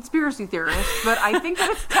being a conspiracy theorist, but I think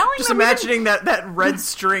that it's telling. Just imagining that red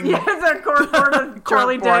string, that cardboard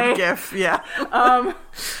Charlie Day gif, yeah.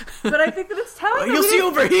 But I think that it's telling. You'll see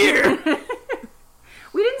over here.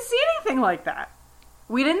 We didn't see anything like that.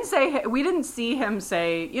 We didn't see him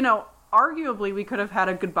say. Arguably, we could have had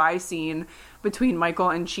a goodbye scene between Michael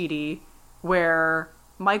and Chidi, where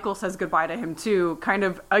Michael says goodbye to him too, kind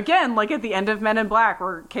of, again, like at the end of Men in Black,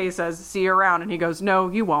 where Kay says, see you around, and he goes, no,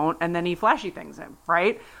 you won't, and then he flashy things him,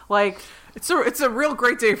 right? Like... It's a real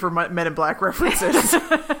great day for Men in Black references.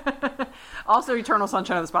 Also, Eternal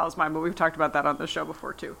Sunshine of the Spotless Mind, but we've talked about that on the show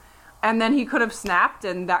before too. And then he could have snapped,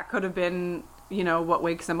 and that could have been, what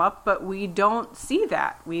wakes him up, but we don't see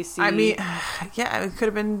that. We see... I mean, yeah, it could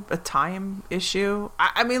have been a time issue.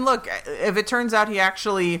 I mean, look, if it turns out he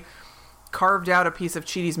actually... carved out a piece of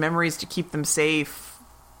Chidi's memories to keep them safe.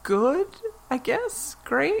 Good, I guess.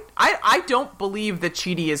 Great. I don't believe that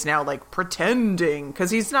Chidi is now, like, pretending,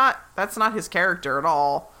 because that's not his character at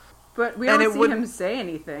all. But we don't see him say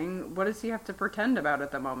anything. What does he have to pretend about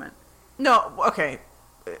at the moment? No, okay.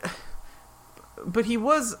 But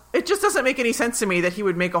it just doesn't make any sense to me that he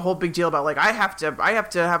would make a whole big deal about, like, I have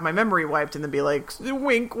to have my memory wiped, and then be like,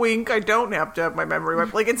 wink, wink, I don't have to have my memory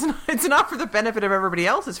wiped. Like, it's not for the benefit of everybody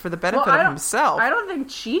else, it's for the benefit of himself. I don't think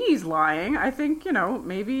Chidi's lying. I think,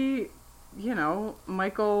 maybe,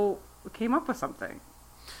 Michael came up with something.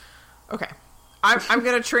 Okay. I'm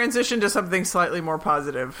going to transition to something slightly more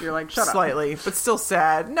positive. You're like, shut up. Slightly, but still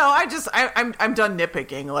sad. No, I'm done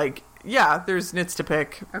nitpicking. Like, yeah, there's nits to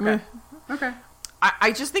pick. Okay. Okay.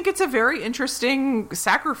 I just think it's a very interesting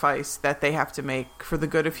sacrifice that they have to make for the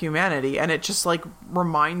good of humanity. And it just, like,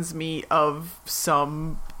 reminds me of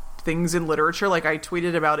some things in literature. Like, I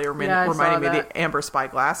tweeted about it reminding me of the Amber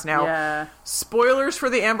Spyglass. Now, spoilers for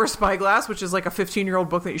the Amber Spyglass, which is like a 15-year-old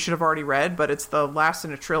book that you should have already read, but it's the last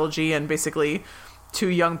in a trilogy, and basically two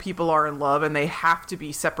young people are in love, and they have to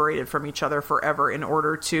be separated from each other forever in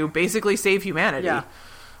order to basically save humanity. Yeah.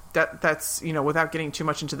 That's without getting too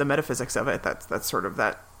much into the metaphysics of it, that's sort of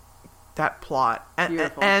that plot,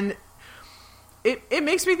 and it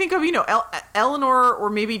makes me think of Eleanor or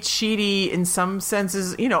maybe Chidi in some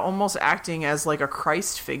senses, almost acting as like a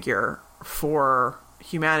Christ figure for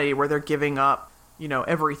humanity, where they're giving up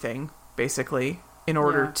everything basically in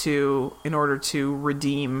order to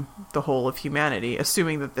redeem the whole of humanity,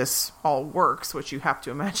 assuming that this all works, which you have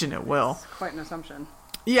to imagine it will. It's quite an assumption.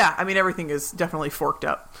 Yeah, I mean, everything is definitely forked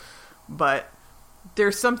up, but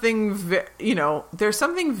there's something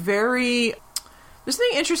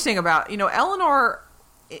interesting about, Eleanor,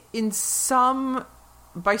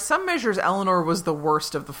 by some measures, Eleanor was the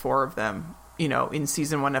worst of the four of them, in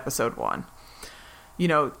season 1, episode 1.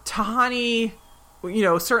 Tahani,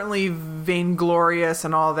 certainly vainglorious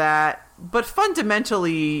and all that, but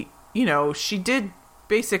fundamentally, she did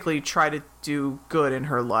basically try to do good in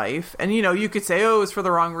her life. And, you could say, oh, it's for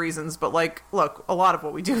the wrong reasons, but, like, look, a lot of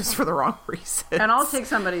what we do is for the wrong reasons. And I'll take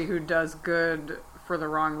somebody who does good for the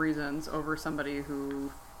wrong reasons over somebody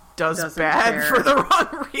who does bad care. For the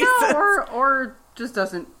wrong reasons. No, or just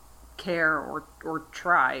doesn't care or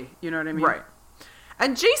try. You know what I mean? Right.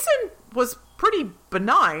 And Jason was pretty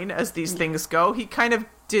benign as these things go. He kind of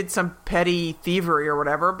did some petty thievery or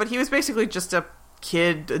whatever, but he was basically just a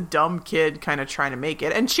dumb kid kind of trying to make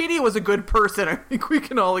it. And Chidi was a good person. I think we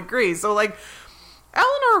can all agree. So, like,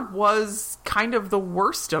 Eleanor was kind of the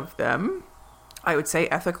worst of them, I would say,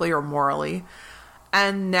 ethically or morally.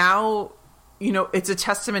 And now, it's a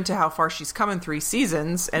testament to how far she's come in 3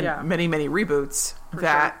 seasons and many, many reboots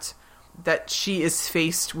that she is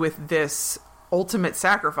faced with this ultimate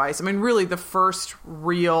sacrifice. I mean, really not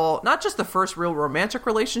just the first real romantic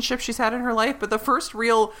relationship she's had in her life, but the first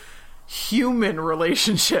real human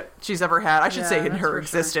relationship she's ever had. I should say in her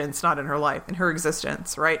existence, sure. not in her life, in her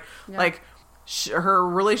existence, right? Yeah. Like, her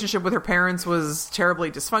relationship with her parents was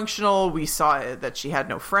terribly dysfunctional. We saw that she had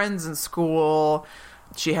no friends in school.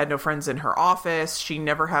 She had no friends in her office. She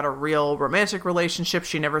never had a real romantic relationship.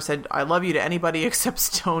 She never said, I love you to anybody except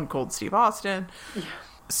Stone Cold Steve Austin. Yeah.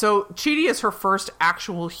 So Chidi is her first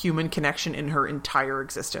actual human connection in her entire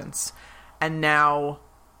existence. And now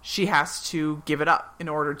she has to give it up in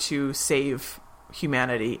order to save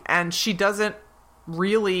humanity. And she doesn't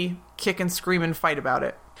really kick and scream and fight about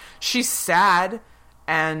it. She's sad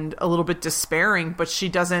and a little bit despairing, but she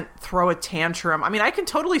doesn't throw a tantrum. I mean, I can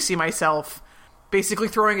totally see myself basically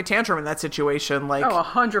throwing a tantrum in that situation. Like,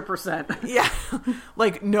 100%. Yeah.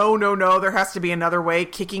 Like, no, there has to be another way.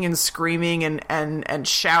 Kicking and screaming and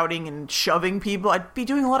shouting and shoving people. I'd be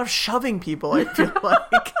doing a lot of shoving people, I feel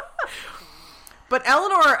like. But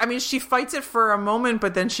Eleanor, I mean, she fights it for a moment,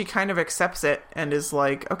 but then she kind of accepts it and is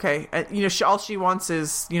like, okay. And, all she wants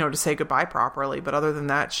is, to say goodbye properly. But other than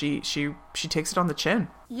that, she takes it on the chin.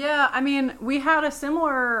 Yeah, I mean, we had a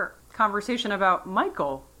similar conversation about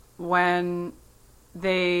Michael when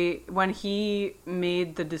he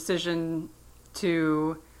made the decision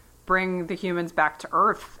to bring the humans back to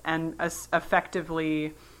Earth and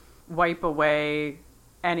effectively wipe away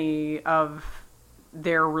any of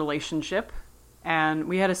their relationship. And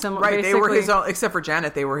we had a similar... Right, they were his own... Except for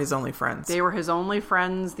Janet, they were his only friends. They were his only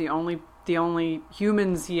friends, the only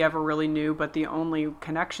humans he ever really knew, but the only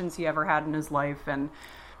connections he ever had in his life. And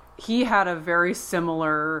he had a very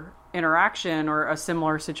similar interaction or a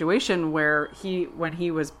similar situation where when he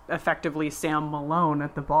was effectively Sam Malone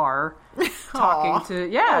at the bar talking to...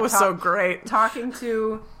 Yeah, that was so great. Talking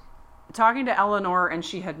to Eleanor, and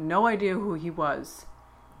she had no idea who he was.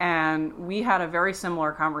 And we had a very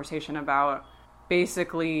similar conversation about...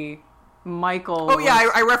 Basically, Michael... Oh, yeah,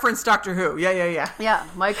 I referenced Doctor Who. Yeah. Yeah,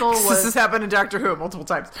 Michael was... This has happened in Doctor Who multiple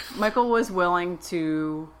times. Michael was willing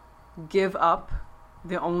to give up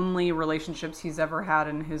the only relationships he's ever had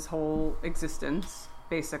in his whole existence,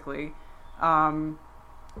 basically, to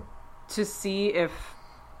see if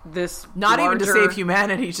this Not even to save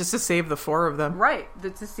humanity, just to save the four of them. Right,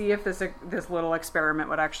 to see if this little experiment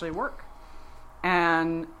would actually work.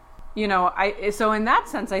 And, so in that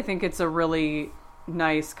sense, I think it's a really...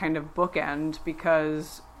 nice kind of bookend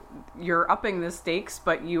because you're upping the stakes,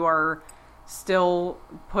 but you are still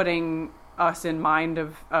putting us in mind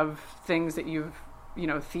of things that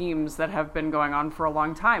themes that have been going on for a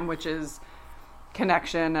long time, which is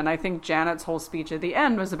connection. And I think Janet's whole speech at the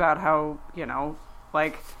end was about how,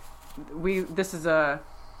 this is a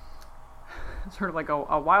sort of like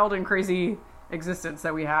a wild and crazy existence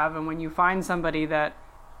that we have. And when you find somebody that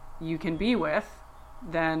you can be with,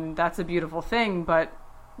 then that's a beautiful thing, but,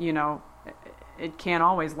 it can't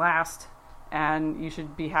always last, and you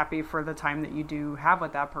should be happy for the time that you do have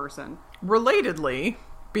with that person. Relatedly,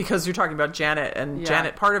 because you're talking about Janet, and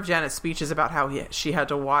Janet, part of Janet's speech is about how she had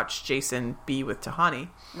to watch Jason be with Tahani.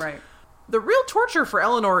 Right. The real torture for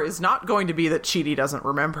Eleanor is not going to be that Chidi doesn't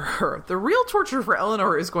remember her. The real torture for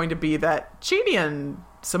Eleanor is going to be that Chidi and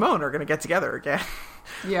Simone are going to get together again.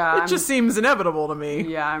 Yeah. It just seems inevitable to me.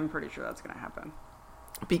 Yeah, I'm pretty sure that's going to happen.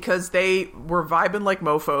 Because they were vibing like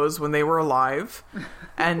mofos when they were alive.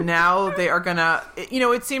 And now they are gonna...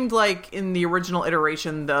 it seemed like in the original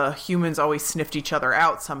iteration, the humans always sniffed each other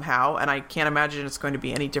out somehow. And I can't imagine it's going to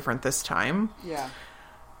be any different this time. Yeah.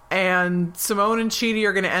 And Simone and Chidi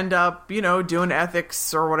are going to end up, doing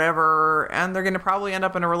ethics or whatever. And they're going to probably end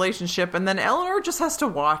up in a relationship. And then Eleanor just has to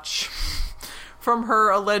watch... From her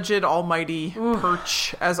alleged almighty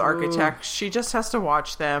perch as architect, she just has to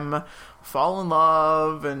watch them fall in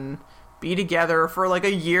love and be together for like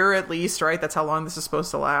a year at least, right? That's how long this is supposed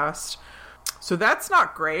to last. So that's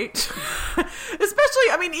not great. Especially,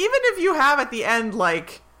 I mean, even if you have at the end,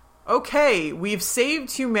 like, okay, we've saved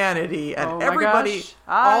humanity and everybody... Gosh,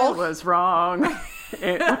 I was wrong.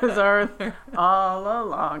 It was Earth all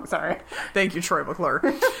along. Sorry. Thank you, Troy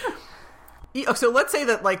McClure. So let's say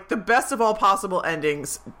that, like, the best of all possible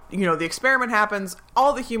endings, the experiment happens,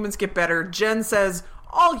 all the humans get better, Jen says,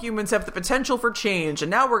 all humans have the potential for change,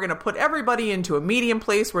 and now we're going to put everybody into a medium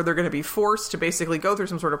place where they're going to be forced to basically go through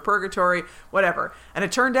some sort of purgatory, whatever. And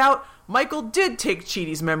it turned out Michael did take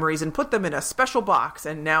Chidi's memories and put them in a special box,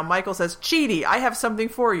 and now Michael says, Chidi, I have something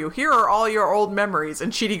for you. Here are all your old memories.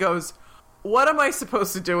 And Chidi goes, what am I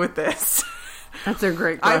supposed to do with this? That's a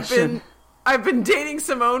great question. I've been dating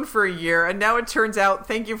Simone for a year, and now it turns out,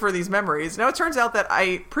 thank you for these memories, now it turns out that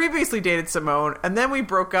I previously dated Simone, and then we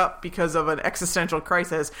broke up because of an existential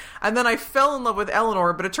crisis, and then I fell in love with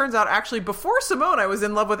Eleanor, but it turns out actually before Simone I was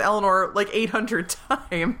in love with Eleanor like 800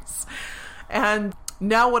 times. And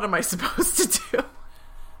now what am I supposed to do?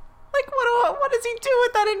 Like, what does he do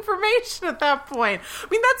with that information at that point? I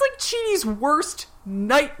mean, that's like Chidi's worst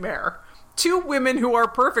nightmare. Two women who are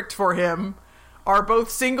perfect for him are both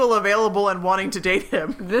single, available, and wanting to date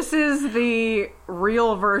him. This is the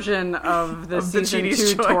real version of the season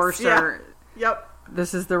Chidi's 2 choice. torture. Yeah. Yep.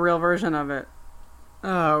 This is the real version of it.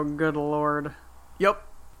 Oh, good lord. Yep.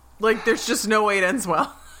 Like, there's just no way it ends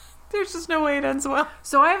well. There's just no way it ends well.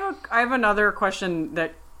 So I have another question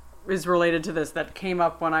that is related to this that came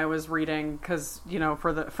up when I was reading, because, you know,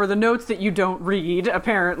 for the notes that you don't read,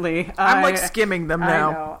 apparently. I'm like skimming them now.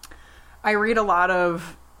 I know. I read a lot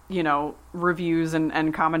of, you know, reviews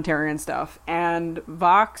and commentary and stuff. And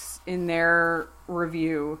Vox, in their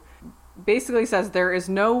review, basically says there is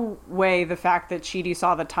no way the fact that Chidi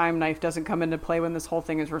saw the time knife doesn't come into play when this whole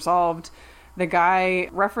thing is resolved. The guy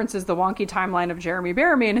references the wonky timeline of Jeremy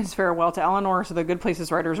Bearimy in his farewell to Eleanor, so the Good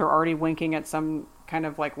Places writers are already winking at some kind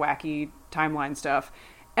of like wacky timeline stuff.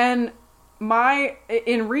 And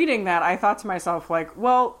in reading that, I thought to myself, like,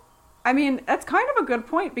 well, I mean, that's kind of a good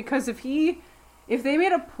point, because if they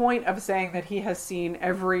made a point of saying that he has seen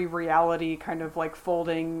every reality kind of like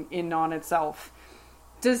folding in on itself,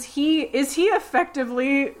 is he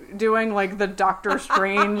effectively doing like the Doctor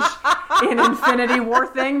Strange in Infinity War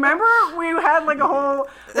thing? Remember we had like a whole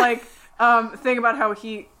like thing about how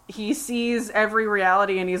he sees every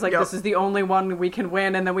reality and he's like, This is the only one we can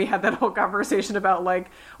win. And then we had that whole conversation about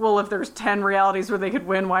like, well, if there's 10 realities where they could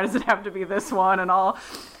win, why does it have to be this one and all?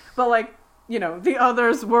 But like, you know, the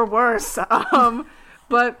others were worse.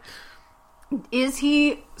 But is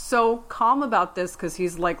he so calm about this because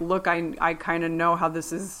he's like, look, I kind of know how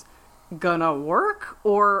this is gonna work?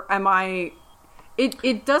 Or am I...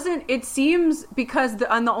 It doesn't... It seems... Because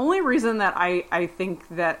the only reason that I think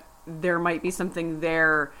that there might be something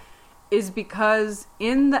there is because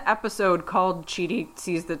in the episode called Chidi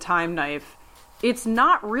Sees the Time Knife, it's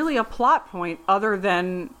not really a plot point other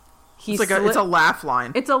than... It's a laugh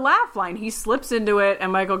line. It's a laugh line. He slips into it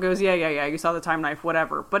and Michael goes, yeah, you saw the time knife,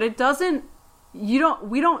 whatever. But it doesn't... we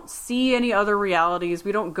don't see any other realities.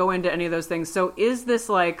 We don't go into any of those things. So is this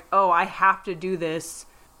like, oh, I have to do this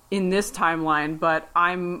in this timeline, but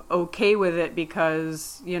I'm okay with it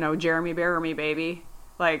because, you know, Jeremy Bearimy, baby.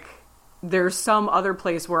 Like, there's some other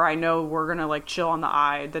place where I know we're going to like chill on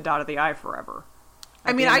the dot of the I forever.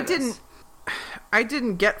 I mean, I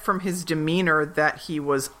didn't get from his demeanor that he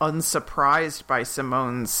was unsurprised by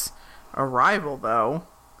Simone's arrival, though.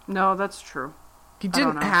 No, that's true. He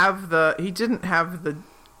didn't have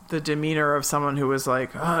the demeanor of someone who was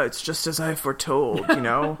like, oh, it's just as I foretold, you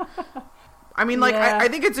know? I mean, like, I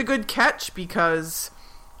think it's a good catch because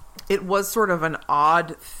it was sort of an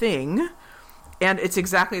odd thing, and it's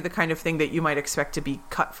exactly the kind of thing that you might expect to be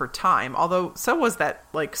cut for time. Although, so was that,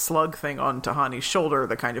 like, slug thing on Tahani's shoulder,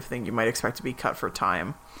 the kind of thing you might expect to be cut for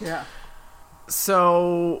time. Yeah.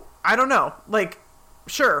 So, I don't know. Like,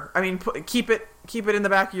 sure. I mean, keep it in the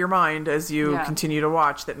back of your mind as you continue to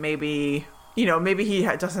watch that maybe, you know, maybe he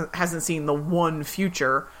hasn't seen the one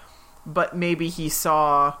future, but maybe he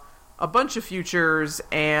saw a bunch of futures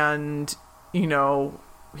and, you know,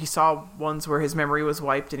 he saw ones where his memory was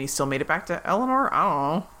wiped and he still made it back to Eleanor. I don't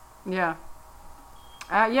know. Yeah.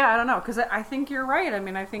 I don't know. Because I think you're right. I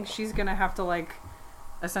mean, I think she's going to have to, like,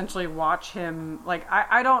 essentially watch him. Like,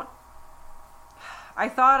 I don't... I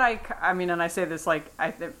thought I mean, and I say this, like,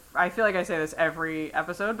 I feel like I say this every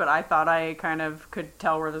episode, but I thought I kind of could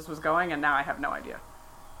tell where this was going, and now I have no idea.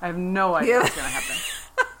 I have no idea what's going to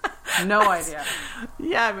happen. No idea.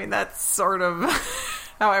 Yeah, I mean, that's sort of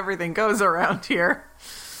how everything goes around here.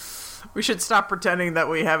 We should stop pretending that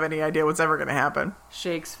we have any idea what's ever going to happen.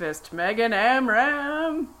 Shakes fist, Megan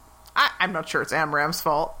Amram. I'm not sure it's Amram's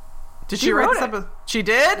fault. Did she write this episode? She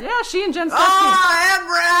did? Yeah, she and Jen Statsky.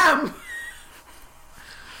 Oh, Amram!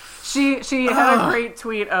 She had a great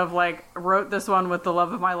tweet of, like, wrote this one with the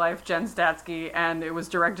love of my life, Jen Statsky, and it was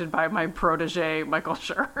directed by my protege, Michael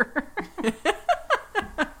Schur.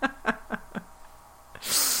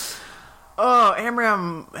 Oh,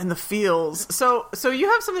 Amram and the feels. So you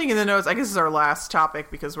have something in the notes. I guess this is our last topic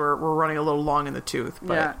because we're running a little long in the tooth.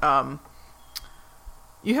 But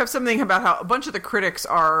you have something about how a bunch of the critics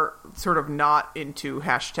are sort of not into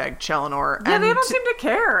hashtag Chelinor. Yeah, they don't seem to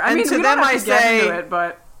care. I mean, to them I say, into it,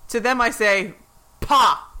 but to them I say,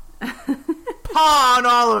 pa on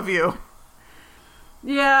all of you.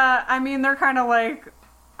 Yeah, I mean, they're kind of like,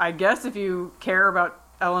 I guess if you care about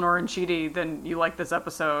Eleanor and Chidi, then you like this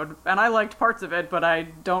episode. And I liked parts of it, but I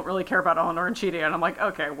don't really care about Eleanor and Chidi. And I'm like,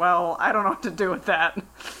 okay, well, I don't know what to do with that.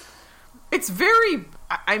 It's very,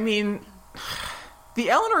 I mean, the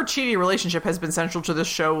Eleanor Chidi relationship has been central to the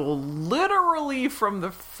show literally from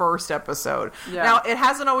the first episode. Yeah. Now, it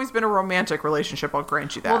hasn't always been a romantic relationship, I'll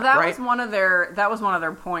grant you that. Well, that right? was one of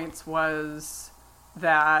their points was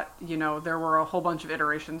that, you know, there were a whole bunch of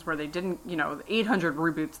iterations where they didn't, you know, the 800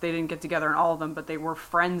 reboots, they didn't get together in all of them, but they were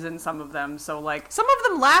friends in some of them. So, like, some of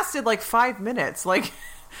them lasted like 5 minutes. Like,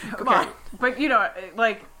 come on. But, you know,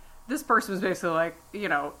 like, this person was basically like, you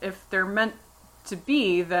know, if they're meant to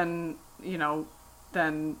be, then, you know,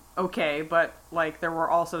 then okay. But, like, there were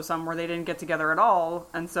also some where they didn't get together at all.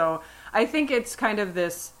 And so I think it's kind of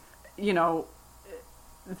this, you know,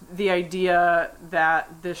 the idea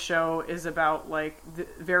that this show is about, like,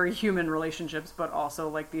 very human relationships, but also,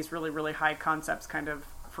 like, these really, really high concepts kind of,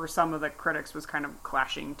 for some of the critics, was kind of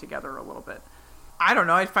clashing together a little bit. I don't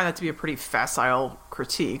know. I find that to be a pretty facile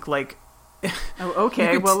critique. Like, oh,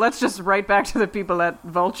 okay. Well, let's just write back to the people at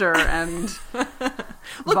Vulture and look,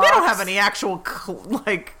 Vox. They don't have any actual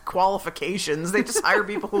qualifications. They just hire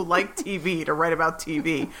people who like TV to write about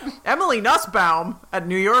TV. Emily Nussbaum at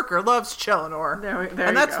New Yorker loves Chellenor,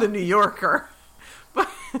 and that's the New Yorker. But,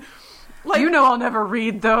 like, you know, I'll never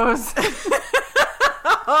read those.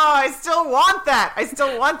 Oh, I still want that. I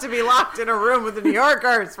still want to be locked in a room with the New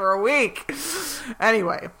Yorkers for a week.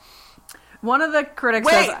 Anyway. One of the critics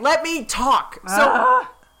Wait, let me talk. So,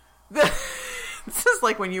 this is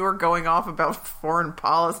like when you were going off about foreign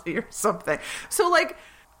policy or something. So, like,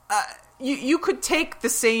 you could take the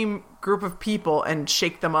same group of people and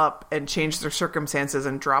shake them up and change their circumstances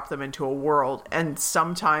and drop them into a world. And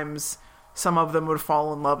sometimes some of them would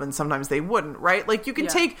fall in love and sometimes they wouldn't, right? Like, you can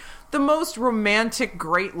take the most romantic,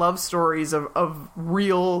 great love stories of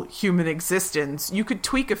real human existence. You could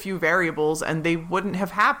tweak a few variables and they wouldn't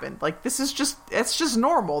have happened. Like, it's just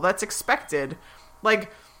normal. That's expected.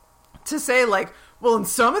 Like, to say, like, well, in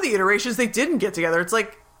some of the iterations they didn't get together. It's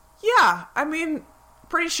like, yeah, I mean,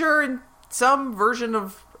 pretty sure in some version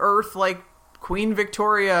of Earth, like, Queen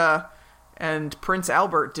Victoria and Prince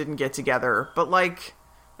Albert didn't get together. But, like,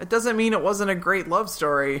 it doesn't mean it wasn't a great love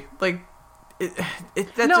story. Like, I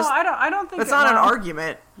don't think that's not an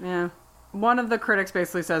argument. Yeah. One of the critics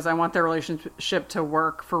basically says, I want their relationship to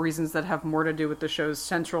work for reasons that have more to do with the show's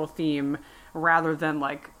central theme rather than,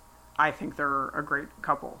 like, I think they're a great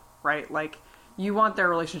couple, right? Like, you want their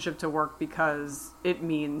relationship to work because it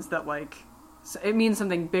means that, like, it means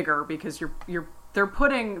something bigger because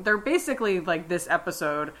they're basically, like, this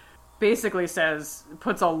episode basically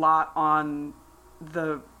puts a lot on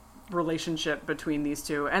the relationship between these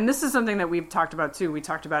two. And this is something that we've talked about too. We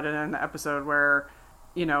talked about it in the episode where,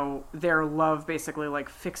 you know, their love basically, like,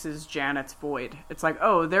 fixes Janet's void. It's like,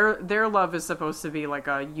 oh, their love is supposed to be like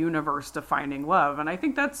a universe defining love. And I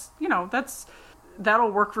think that's, you know,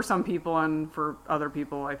 that'll work for some people, and for other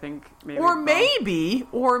people, I think maybe. Or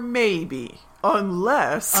maybe,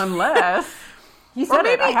 unless he said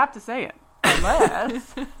it, I have to say it.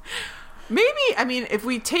 Unless maybe, I mean, if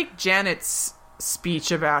we take Janet's speech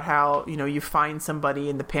about how, you know, you find somebody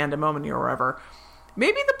in the pandemonium or whatever,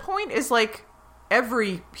 maybe the point is, like,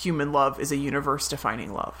 every human love is a universe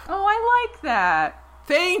defining love. Oh, I like that.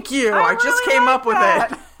 Thank you. I just really came up with it.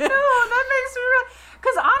 No, that makes me really,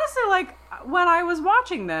 because honestly, like, when I was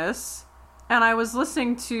watching this and I was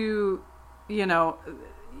listening to, you know,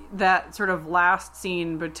 that sort of last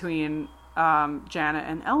scene between Janet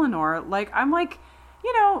and Eleanor, like, I'm like,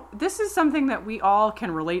 you know, this is something that we all can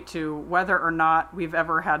relate to, whether or not we've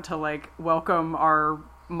ever had to, like, welcome our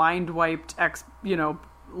mind-wiped ex, you know,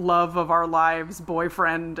 love of our lives,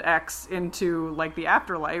 boyfriend ex into, like, the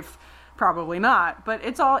afterlife. Probably not. But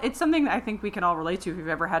it's something that I think we can all relate to if you've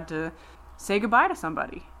ever had to say goodbye to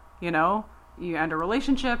somebody. You know, you end a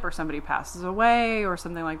relationship or somebody passes away or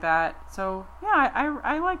something like that. So, yeah,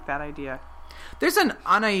 I like that idea. There's an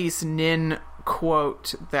Anais Nin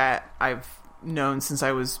quote that I've known since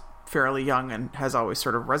I was fairly young and has always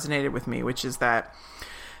sort of resonated with me, which is that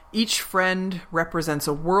each friend represents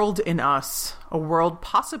a world in us, a world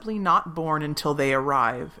possibly not born until they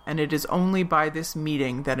arrive, and it is only by this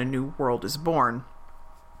meeting that a new world is born.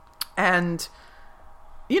 And,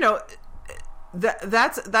 you know,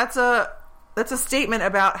 that's a statement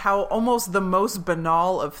about how almost the most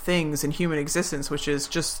banal of things in human existence, which is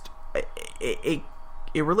just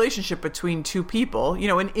a relationship between two people, you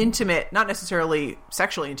know, an intimate, not necessarily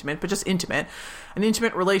sexually intimate, but just intimate, an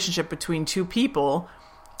intimate relationship between two people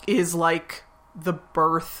is like the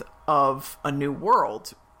birth of a new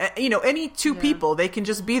world. any two people, they can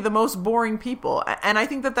just be the most boring people. And I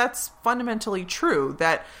think that that's fundamentally true,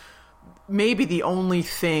 that maybe the only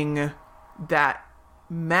thing that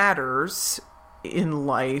matters in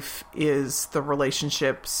life is the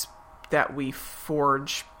relationships that we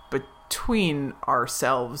forge between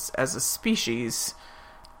ourselves as a species.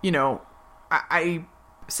 I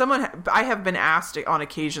have been asked on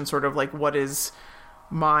occasion sort of like, what is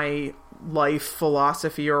my life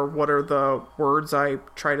philosophy, or what are the words I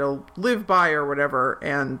try to live by, or whatever.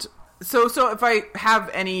 And so if I have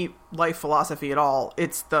any life philosophy at all,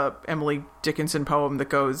 it's the Emily Dickinson poem that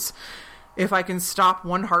goes, "If I can stop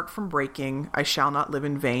one heart from breaking, I shall not live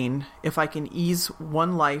in vain. If I can ease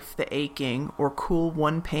one life the aching, or cool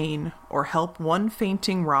one pain, or help one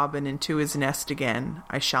fainting robin into his nest again,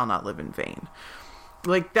 I shall not live in vain."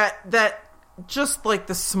 Like that just like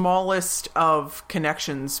the smallest of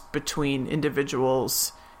connections between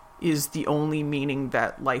individuals is the only meaning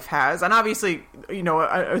that life has. And obviously,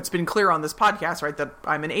 it's been clear on this podcast, right, that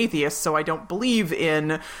I'm an atheist, so I don't believe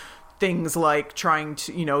in things like trying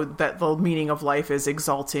to, that the meaning of life is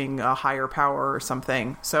exalting a higher power or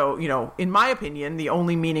something. So, in my opinion, the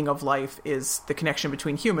only meaning of life is the connection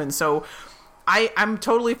between humans. So I'm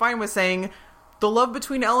totally fine with saying the love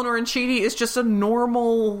between Eleanor and Chidi is just a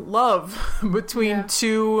normal love between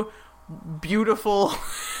two beautiful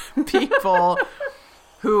people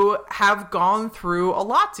who have gone through a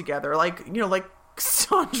lot together. Like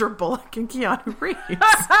Sandra Bullock and Keanu Reeves. But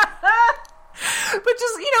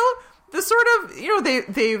just, the sort of,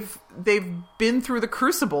 they've been through the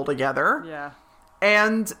crucible together. Yeah.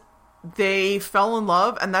 And they fell in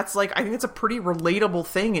love, and that's like, I think it's a pretty relatable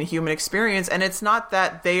thing in human experience. And it's not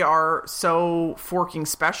that they are so forking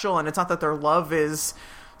special, and it's not that their love is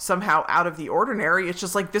somehow out of the ordinary. It's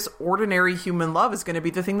just like, this ordinary human love is going to be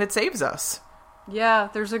the thing that saves us. Yeah,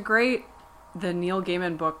 there's the Neil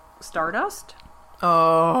Gaiman book, Stardust.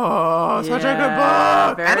 Oh, such a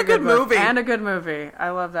good book. And a good movie. And a good movie. I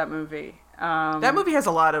love that movie. That movie has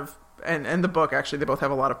a lot of, and the book, actually, they both have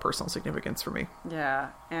a lot of personal significance for me. Yeah,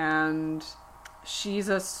 and she's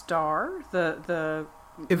a star, the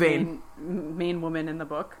main woman in the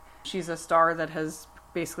book. She's a star that has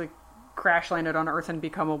basically crash landed on Earth and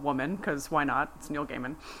become a woman, because why not? It's Neil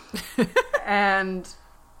Gaiman. And,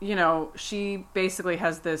 she basically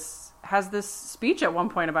has this speech at one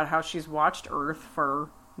point about how she's watched Earth for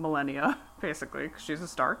millennia, basically, because she's a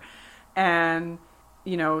star. And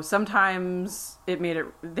sometimes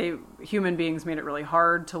human beings made it really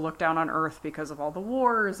hard to look down on Earth because of all the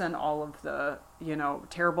wars and all of the,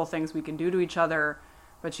 terrible things we can do to each other.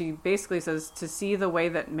 But she basically says, to see the way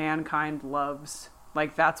that mankind loves,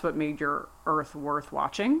 like, that's what made your Earth worth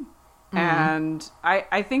watching. Mm-hmm. And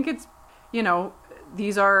I think it's,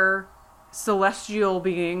 these are celestial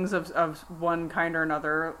beings of one kind or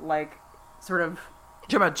another, like, sort of... You're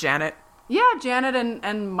talking about Janet? Yeah, Janet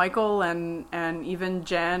and Michael and even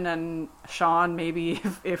Jen and Sean, maybe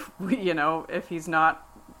if he's not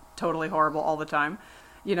totally horrible all the time.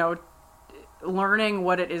 Learning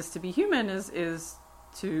what it is to be human is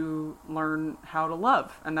to learn how to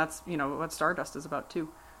love, and that's what Stardust is about too.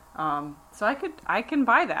 So I can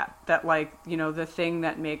buy that like the thing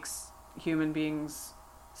that makes human beings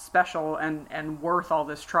special and worth all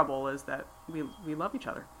this trouble is that we love each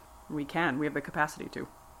other. We have the capacity to.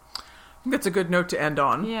 I think that's a good note to end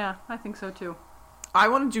on. Yeah, I think so too. I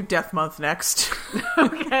want to do Death Month next.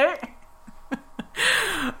 Okay.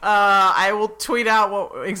 I will tweet out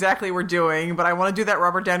what exactly we're doing, but I want to do that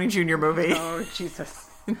Robert Downey Jr. movie. Oh,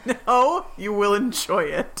 Jesus. No, you will enjoy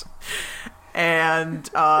it. And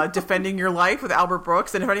Defending Your Life with Albert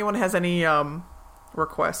Brooks. And if anyone has any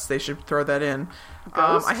requests, they should throw that in.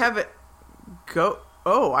 Ghost? I have it.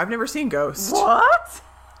 Oh, I've never seen Ghost. What?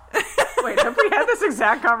 Wait, have we had this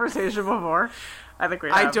exact conversation before? I think we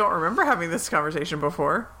have. I don't remember having this conversation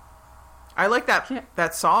before. I like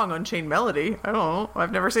that song, Unchained Melody. I don't know.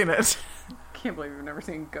 I've never seen it. Can't believe you've never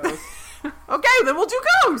seen Ghost. Okay, then we'll do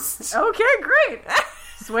Ghost. Okay, great.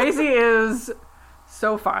 Swayze is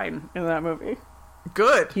so fine in that movie.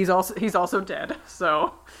 Good. He's also dead.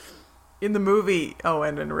 So in the movie,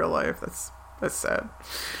 and in real life, that's sad.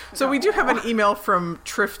 So we do have an email from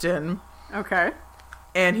Trifton. Okay.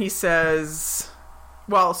 And he says,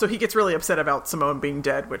 so he gets really upset about Simone being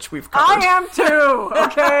dead, which we've covered. I am too!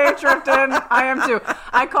 Okay, Trifton, I am too.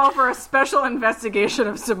 I call for a special investigation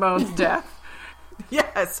of Simone's death.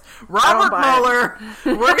 Yes. Robert Mueller,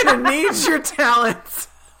 we're going to need your talents.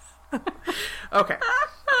 Okay.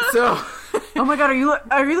 So. Oh my god,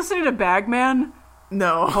 are you listening to Bagman?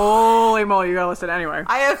 No. Holy moly, you gotta listen anyway.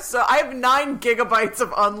 I have 9 gigabytes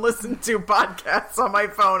of unlistened to podcasts on my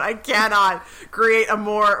phone. I cannot create a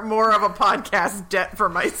more of a podcast debt for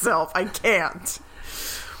myself. I can't.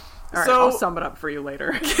 All right, So, I'll sum it up for you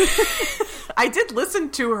later. I did listen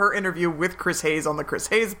to her interview with Chris Hayes on the Chris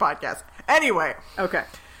Hayes podcast. Anyway. Okay.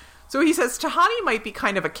 So he says, Tahani might be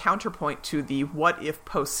kind of a counterpoint to the what if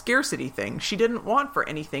post-scarcity thing. She didn't want for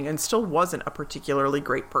anything and still wasn't a particularly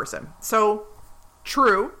great person. So,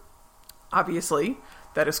 true. Obviously,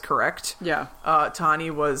 that is correct. Yeah.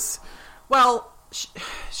 Tahani was, well,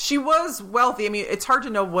 she was wealthy. I mean, it's hard to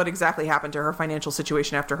know what exactly happened to her financial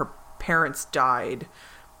situation after her parents died,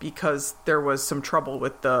 because there was some trouble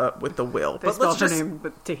with the will. They spelled her name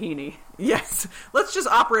with Tahini. Yes. Let's just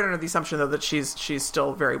operate under the assumption, though, that she's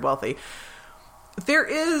still very wealthy. There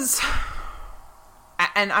is,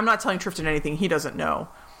 and I'm not telling Trifton anything he doesn't know,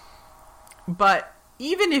 but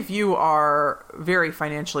even if you are very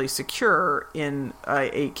financially secure in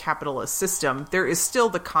a capitalist system, there is still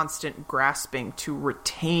the constant grasping to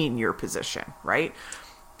retain your position, right?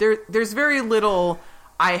 There's very little,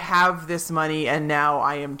 I have this money and now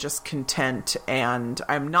I am just content and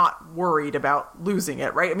I'm not worried about losing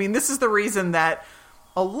it, right? I mean, this is the reason that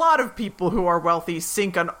a lot of people who are wealthy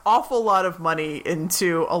sink an awful lot of money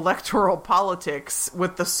into electoral politics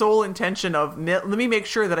with the sole intention of, let me make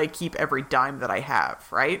sure that I keep every dime that I have,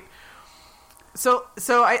 right? So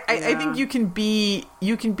I think you can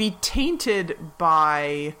be tainted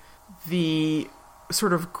by the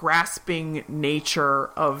sort of grasping nature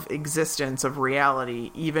of existence, of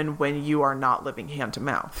reality, even when you are not living hand to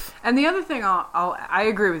mouth. And the other thing I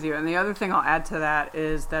agree with you. And the other thing I'll add to that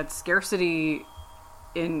is that scarcity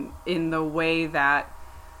in the way that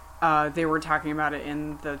they were talking about it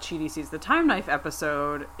in the Cheaty the Time Knife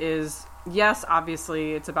episode is, yes,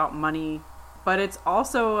 obviously it's about money, but it's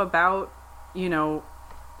also about, you know,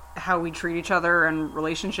 how we treat each other and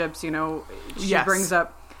relationships. You know, she brings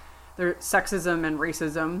up their sexism and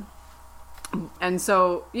racism. And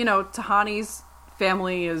so, you know, Tahani's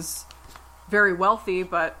family is very wealthy,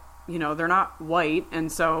 but, you know, they're not white.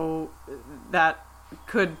 And so that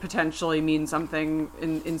could potentially mean something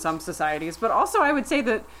in some societies. But also I would say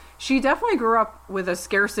that she definitely grew up with a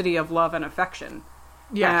scarcity of love and affection.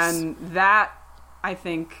 Yes. And that, I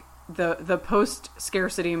think, the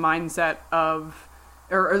post-scarcity mindset of,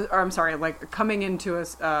 or I'm sorry, like coming into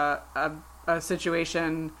a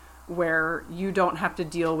situation where you don't have to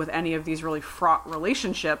deal with any of these really fraught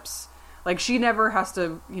relationships. Like, she never has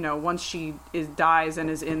to, you know, once she dies and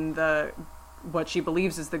is in the, what she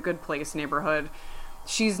believes is the good place neighborhood,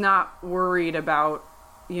 she's not worried about,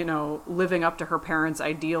 you know, living up to her parents'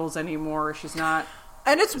 ideals anymore. She's not.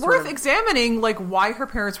 And it's worth examining, like, why her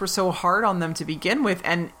parents were so hard on them to begin with.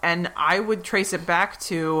 And I would trace it back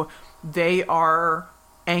to, they are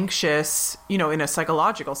anxious, you know, in a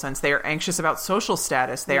psychological sense. They are anxious about social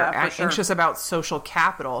status. They are anxious about social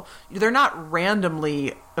capital. They're not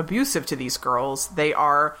randomly abusive to these girls. They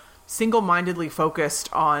are single-mindedly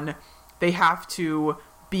focused on, they have to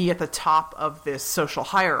be at the top of this social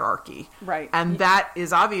hierarchy. Right. And that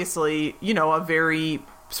is obviously, you know, a very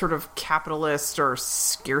sort of capitalist or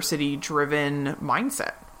scarcity-driven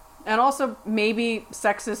mindset. And also maybe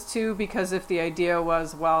sexist too, because if the idea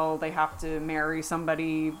was, well, they have to marry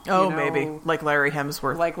somebody, maybe like Larry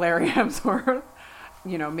Hemsworth,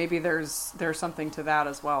 you know, maybe there's something to that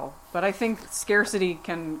as well. But I think scarcity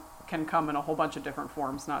can come in a whole bunch of different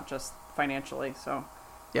forms, not just financially. So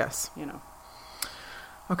yes, you know.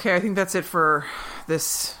 Okay, I think that's it for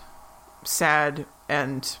this sad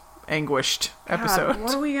and anguished episode. God,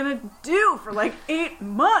 what are we gonna do for like 8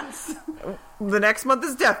 months? The next month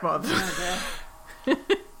is Death Month. Okay.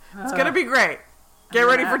 It's gonna be great. Get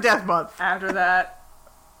ready for Death Month. After that,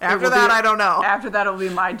 I don't know. After that, it'll be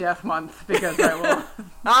my Death Month, because I will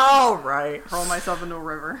all right, hurl myself into a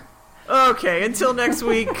river. Okay, until next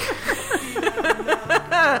week.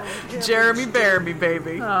 Jeremy bear me,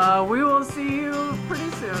 baby. We will see you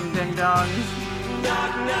pretty soon, ding dongs.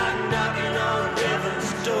 Knock, knock, knocking on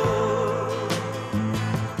heaven's door.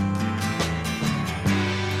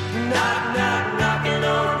 Knock, knock, knocking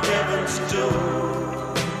on heaven's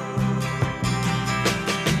door.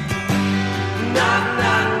 Knock,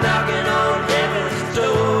 knock, knocking on heaven's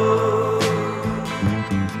door.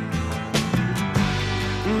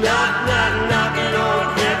 Knock, knock, knocking on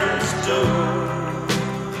heaven's door.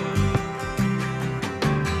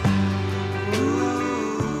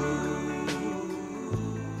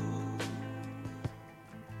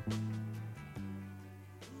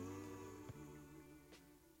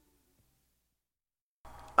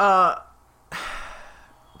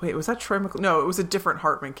 Wait, was that Troy No, it was a different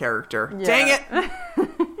Hartman character. Yeah. Dang it!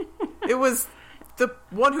 was the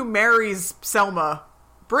one who marries Selma.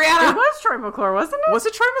 It Brianna! was Troy McClure, wasn't it? Was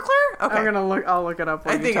it Troy McClure? Okay. I'll look it up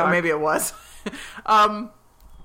when I you think talk. maybe it was.